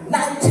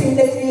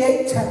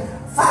 1988,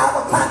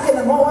 5 o'clock in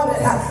the morning,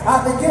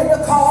 I begin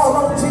to call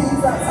on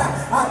Jesus.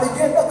 I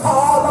begin to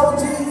call on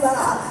Jesus.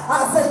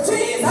 I said,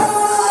 Jesus,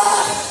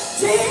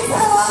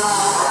 Jesus,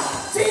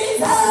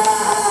 Jesus,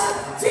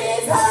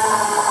 Jesus,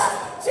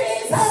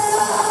 Jesus.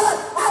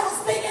 I was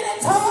speaking in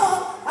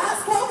tongues. I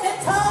spoke in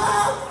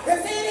tongues.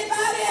 If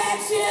anybody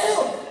asks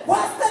you,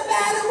 what's the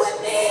matter with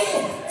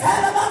me?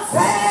 Tell them I'm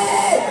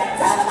saved.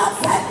 Tell them I'm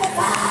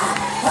sanctified.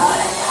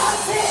 Holy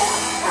Ghost here.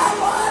 I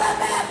want to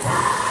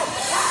baptize.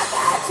 I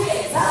got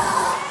Jesus.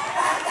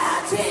 I got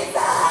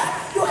Jesus.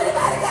 Do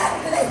anybody got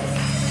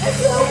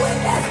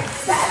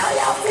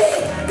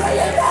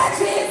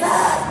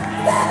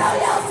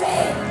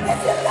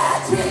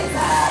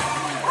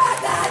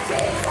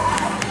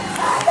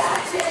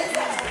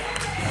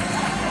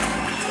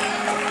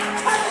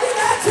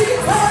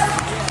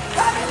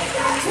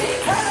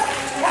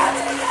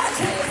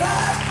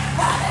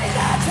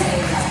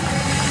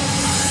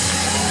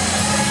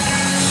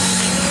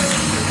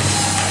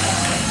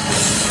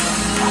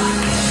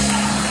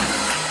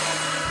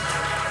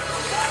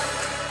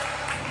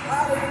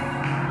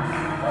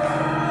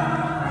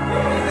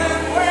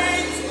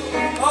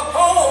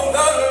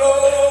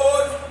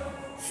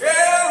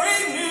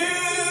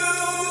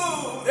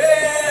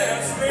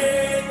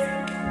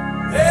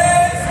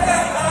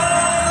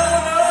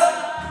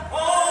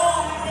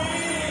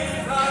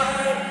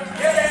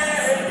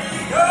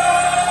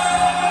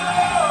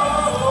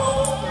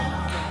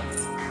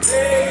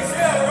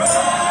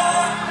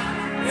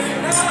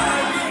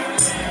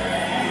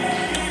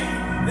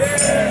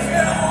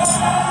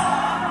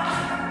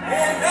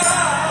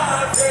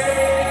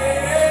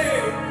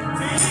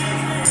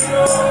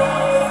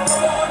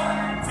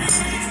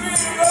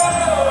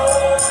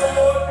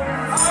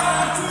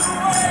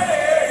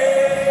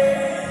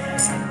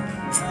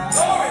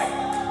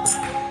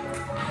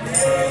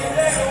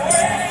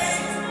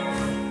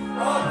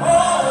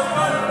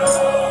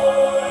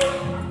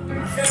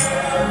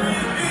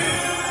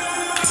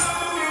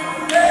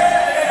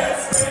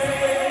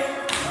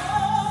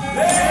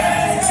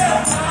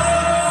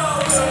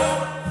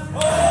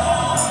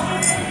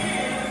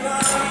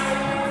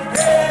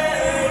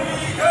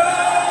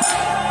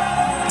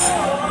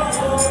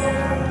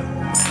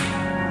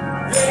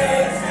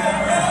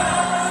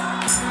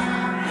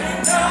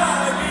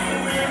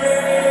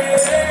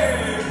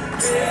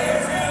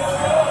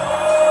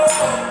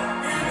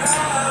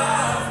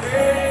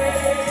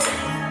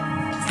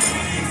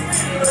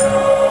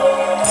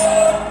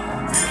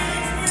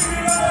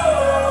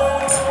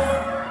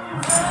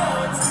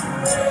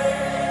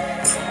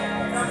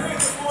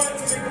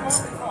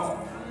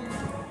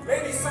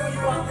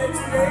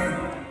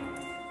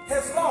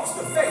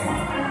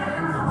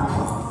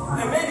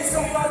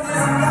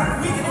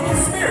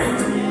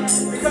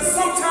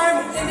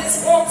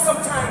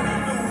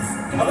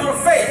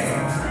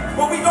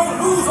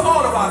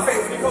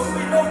because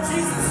we know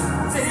Jesus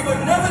said he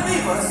would never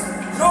leave us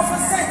nor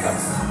forsake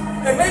us.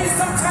 And maybe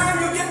sometimes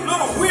you get a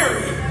little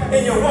weary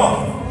in your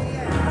walk.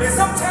 And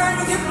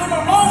sometimes you get a little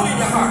alone in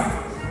your heart.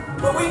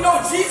 But we know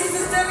Jesus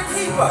is there to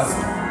keep us.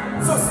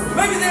 So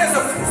maybe there's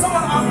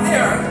someone out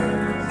there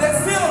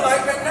that feel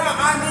like that now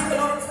I need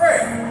a little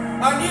prayer.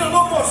 I need a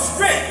little more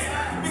strength.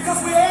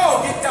 Because we all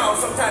get down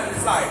sometime in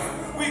this life.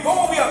 We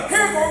are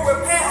here,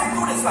 we're passing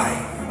through this life.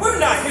 We're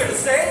not here to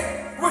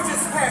stay. We're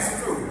just passing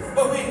through.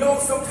 But we know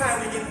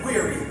sometimes we get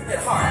weary at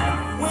heart.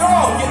 We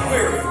all get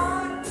weary.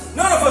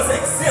 None of us are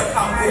exempt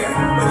out there.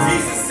 But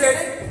Jesus said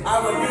it,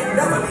 I will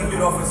never leave you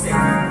nor forsake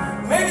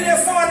you. Maybe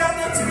there's someone out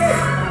there today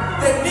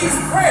that needs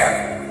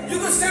prayer.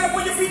 You can stand up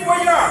on your feet where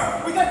you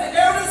are. We got the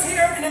elders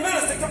here and the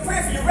minister to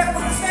pray for you right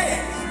where you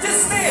stand.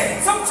 Just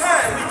stand.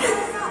 Sometimes we get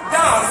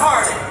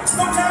downhearted.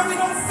 Sometimes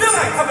we don't feel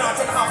like coming out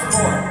to the house of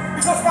the Lord.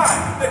 Because why?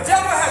 The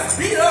devil has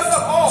beat us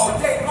up all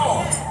day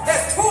long.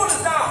 Has pulled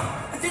us down.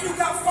 And then you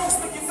got folks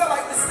that you feel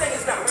like this thing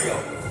is not real.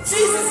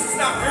 Jesus is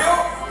not real.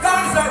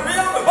 God is not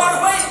real. And by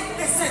the way,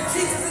 they said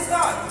Jesus is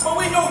God. But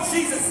we know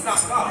Jesus is not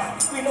God.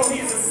 We know he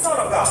is the Son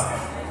of God.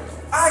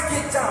 I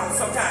get down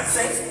sometimes,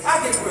 saints.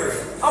 I get weary.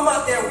 I'm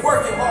out there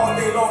working all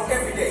day long,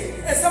 every day.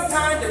 And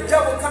sometimes the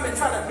devil come and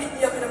try to beat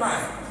me up in the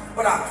mind.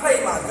 But I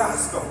play my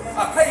gospel.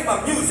 I play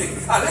my music.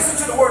 I listen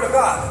to the word of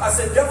God. I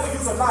said, devil,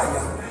 you's a liar.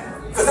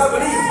 Because I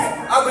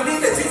believe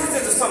that Jesus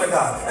is the Son of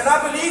God. And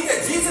I believe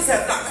that Jesus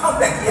has not come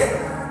back yet.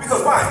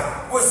 Because why?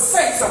 We're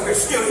saints and we're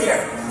still here.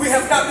 We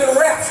have not been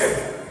raptured.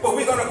 But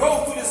we're going to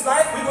go through this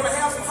life. We're going to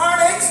have some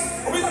heartaches.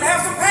 And we're going to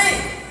have some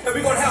pain. And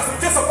we're going to have some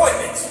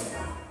disappointments.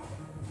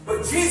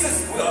 But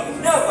Jesus will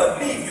never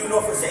leave you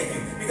nor forsake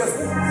you. Because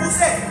who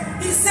said it?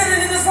 He said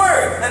it in his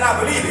word. And I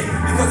believe it.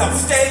 Because I'm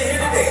standing here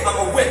today. I'm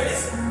a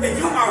witness. And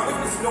you are a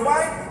witness. You know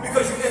why?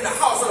 Because you're in the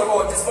house of the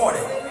Lord this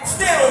morning.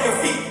 Stand on your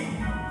feet.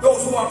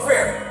 Those who want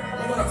prayer.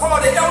 We're going to call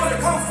the elder to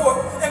come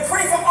forth and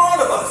pray for all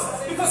of us.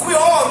 Because we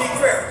all need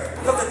prayer.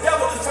 Because the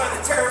devil is trying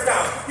to tear us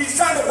down. He's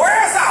trying to wear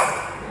us out.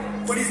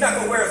 But he's not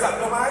going to wear us out.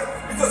 You know why?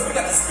 Because we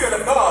got the Spirit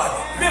of God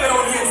living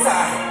on the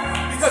inside.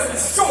 Because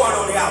it's showing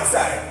on the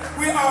outside.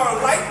 We are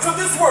a light to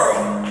this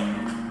world.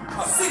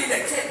 A city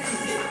that can't be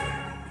hid.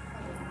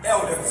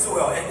 Elder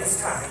Sewell at this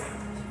time.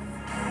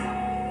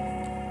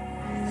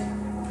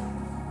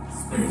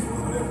 Praise the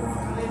Lord, everyone.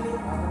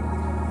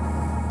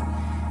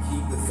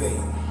 Keep the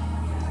faith.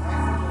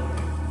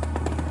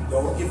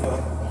 Don't give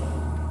up.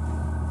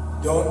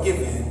 Don't give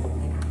in.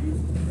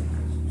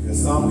 The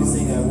song we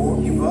sing, I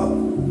won't give up.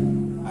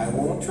 I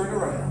won't turn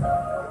around.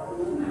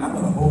 I'm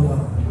going to hold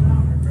on.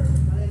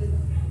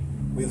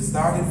 We've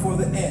started for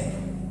the end.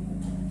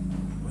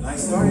 When I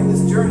started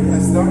this journey, I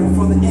started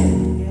for the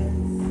end.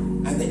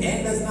 And the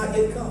end has not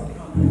yet come.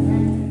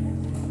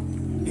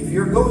 If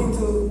you're going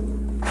to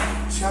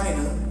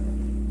China,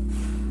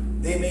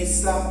 they may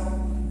stop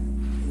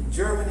in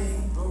Germany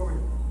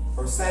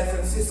or San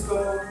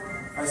Francisco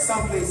or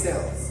someplace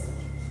else.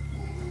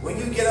 When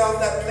you get off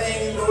that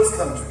plane in those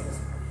countries,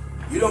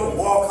 you don't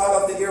walk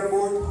out of the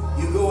airport,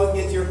 you go and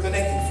get your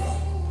connecting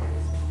flight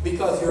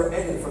because you're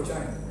headed for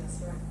China.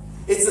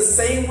 It's the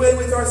same way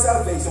with our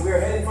salvation. We're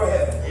heading for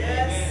heaven.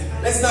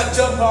 Yes. Let's not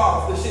jump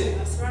off the ship.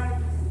 That's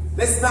right.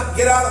 Let's not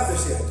get out of the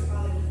ship.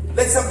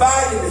 Let's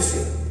abide in the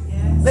ship.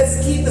 Yes.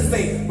 Let's keep the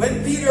faith.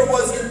 When Peter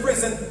was in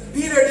prison,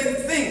 Peter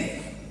didn't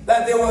think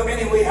that there was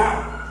any way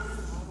out.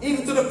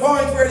 Even to the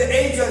point where the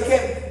angel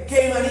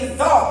came and he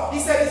thought, he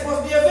said it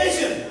must be a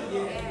vision.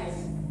 Yes.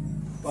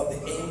 But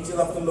the angel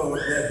of the Lord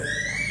led him.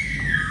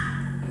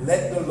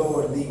 Let the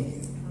Lord lead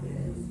you.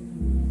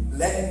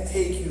 Let him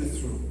take you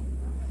through.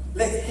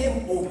 Let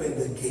him open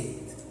the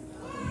gate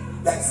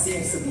that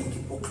seems to be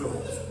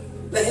closed.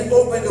 Let him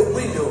open the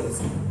windows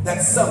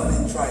that some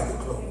men tried to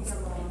close.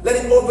 Let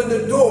him open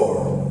the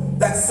door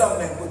that some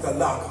men put a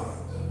lock on.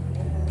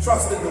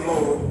 Trust in the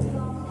Lord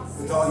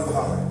with all your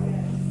heart.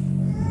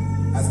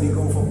 As we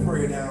go for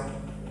prayer now,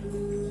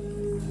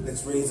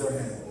 let's raise our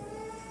hand.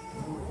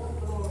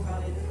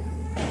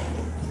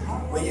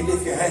 When you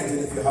lift your hands, you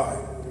lift your heart.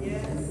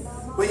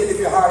 When you lift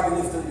your heart, you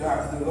lift your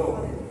heart to the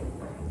Lord.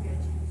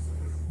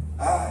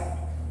 I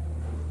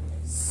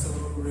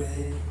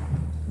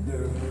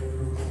surrender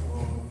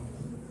all.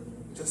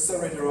 Just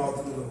surrender all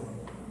to the Lord.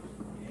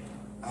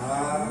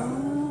 I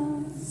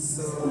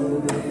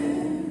surrender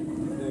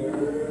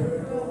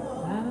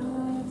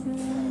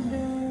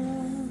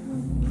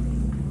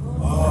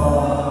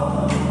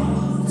all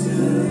to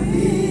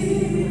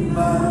thee,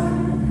 my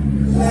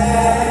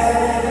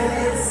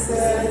blessed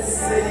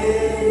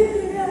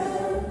Savior.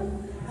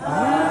 I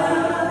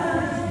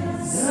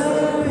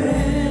surrender.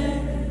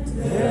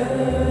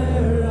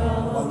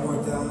 One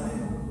more time.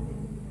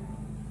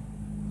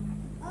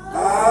 I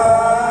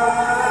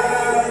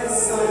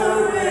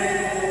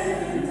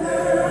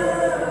surrender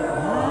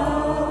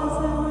all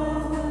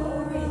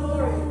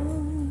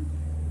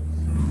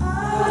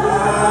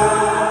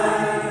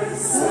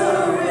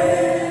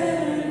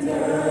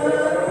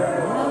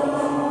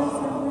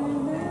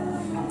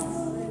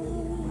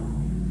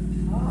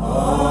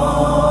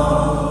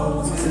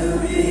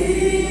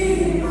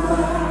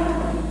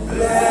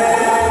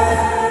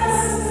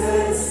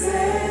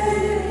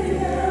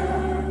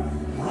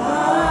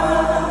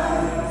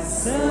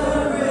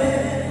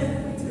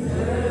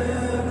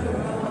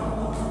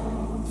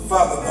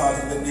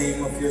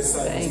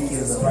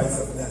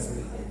Christ of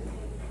Nazareth.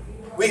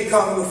 We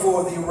come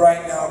before thee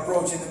right now,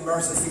 approaching the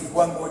mercy seat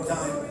one more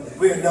time,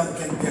 where none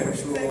can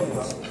perish, O Lord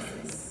God.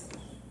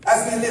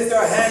 As we lift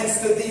our hands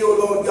to thee, O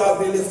Lord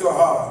God, we lift our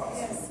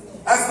hearts.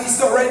 As we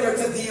surrender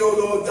to thee, O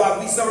Lord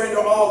God, we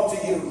surrender all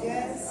to you.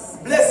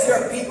 Bless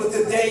your people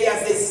today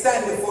as they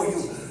stand before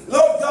you.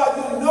 Lord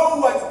God, you know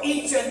what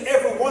each and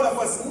every one of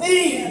us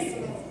needs.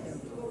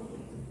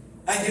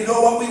 And you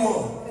know what we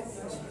want.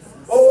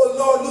 Oh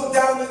Lord, look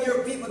down on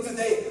your people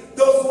today.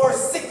 Those who are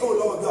sick, oh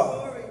Lord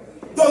God.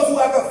 Those who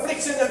have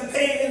affliction and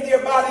pain in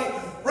their body.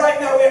 Right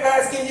now we're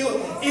asking you,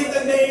 in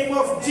the name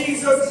of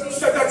Jesus,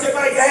 stretch out your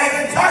right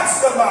hand and touch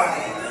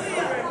somebody.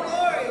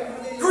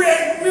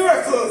 Create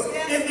miracles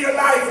in their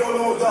life, oh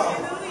Lord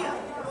God.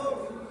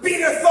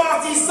 Peter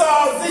thought he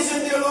saw a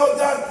vision, dear Lord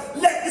God.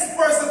 Let this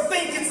person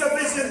think it's a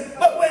vision,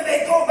 but when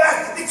they go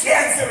back, the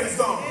cancer is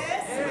gone.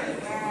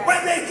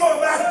 When they go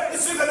back, the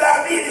sugar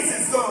diabetes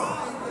is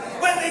gone.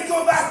 When they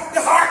go back,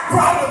 the heart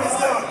problem is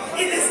gone.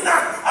 It is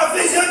not a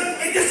vision,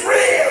 it is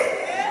real.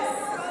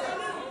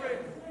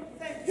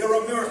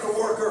 You're a miracle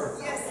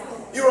worker.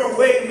 You're a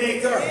way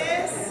maker.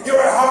 You're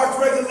a heart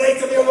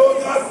regulator, dear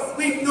Lord God.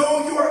 We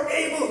know you are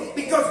able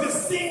because we've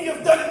seen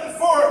you've done it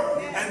before.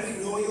 And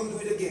we know you'll do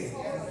it again.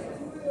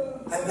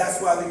 And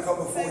that's why we come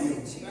before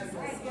you,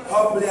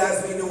 humbly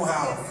as we know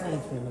how.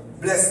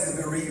 Bless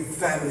the bereaved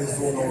families,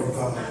 oh Lord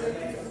God.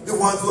 The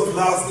ones who have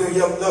lost their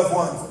young loved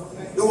ones.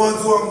 The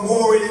ones who are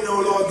mourning,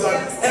 oh Lord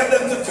God. Help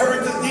them to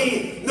turn to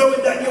thee,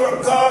 knowing that you're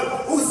a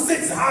God who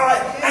sits high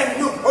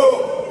and look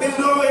low,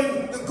 below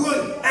the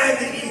good and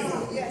the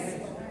evil.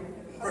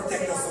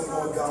 Protect us, oh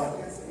Lord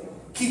God.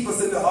 Keep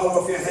us in the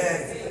hollow of your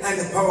hand and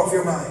the power of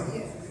your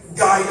mind.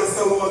 Guide us,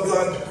 oh Lord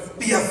God.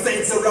 Be a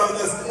fence around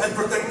us and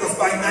protect us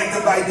by night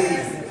and by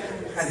day.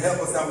 And help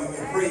us that we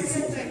may praise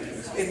you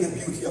in the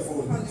beauty of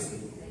holiness.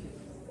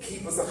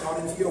 Keep us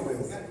according to your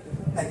will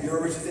and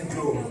your riches in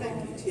glory.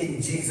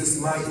 In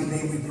Jesus' mighty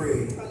name we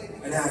pray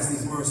and ask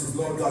these mercies.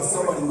 Lord God,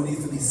 somebody who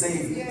needs to be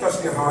saved, touch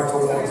their heart,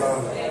 oh Lord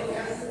God.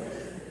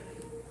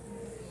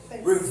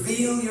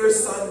 Reveal your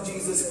Son,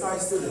 Jesus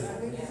Christ, to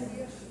them,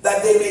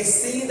 that they may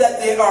see that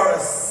they are a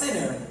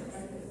sinner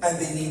and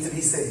they need to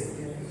be saved.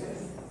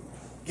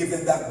 Give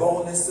them that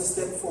boldness to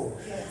step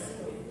forward.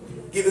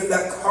 Give them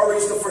that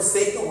courage to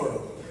forsake the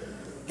world.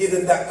 Give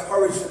them that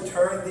courage to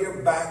turn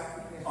their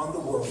back on the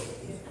world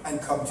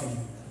and come to you.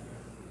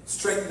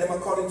 Strengthen them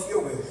according to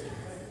your will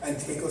and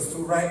take us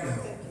through right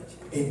now.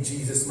 In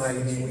Jesus'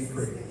 mighty name we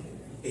pray.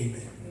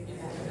 Amen.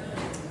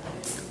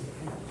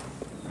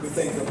 We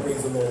thank and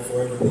praise the Lord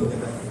for everything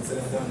that has been said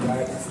and done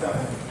right this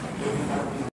time.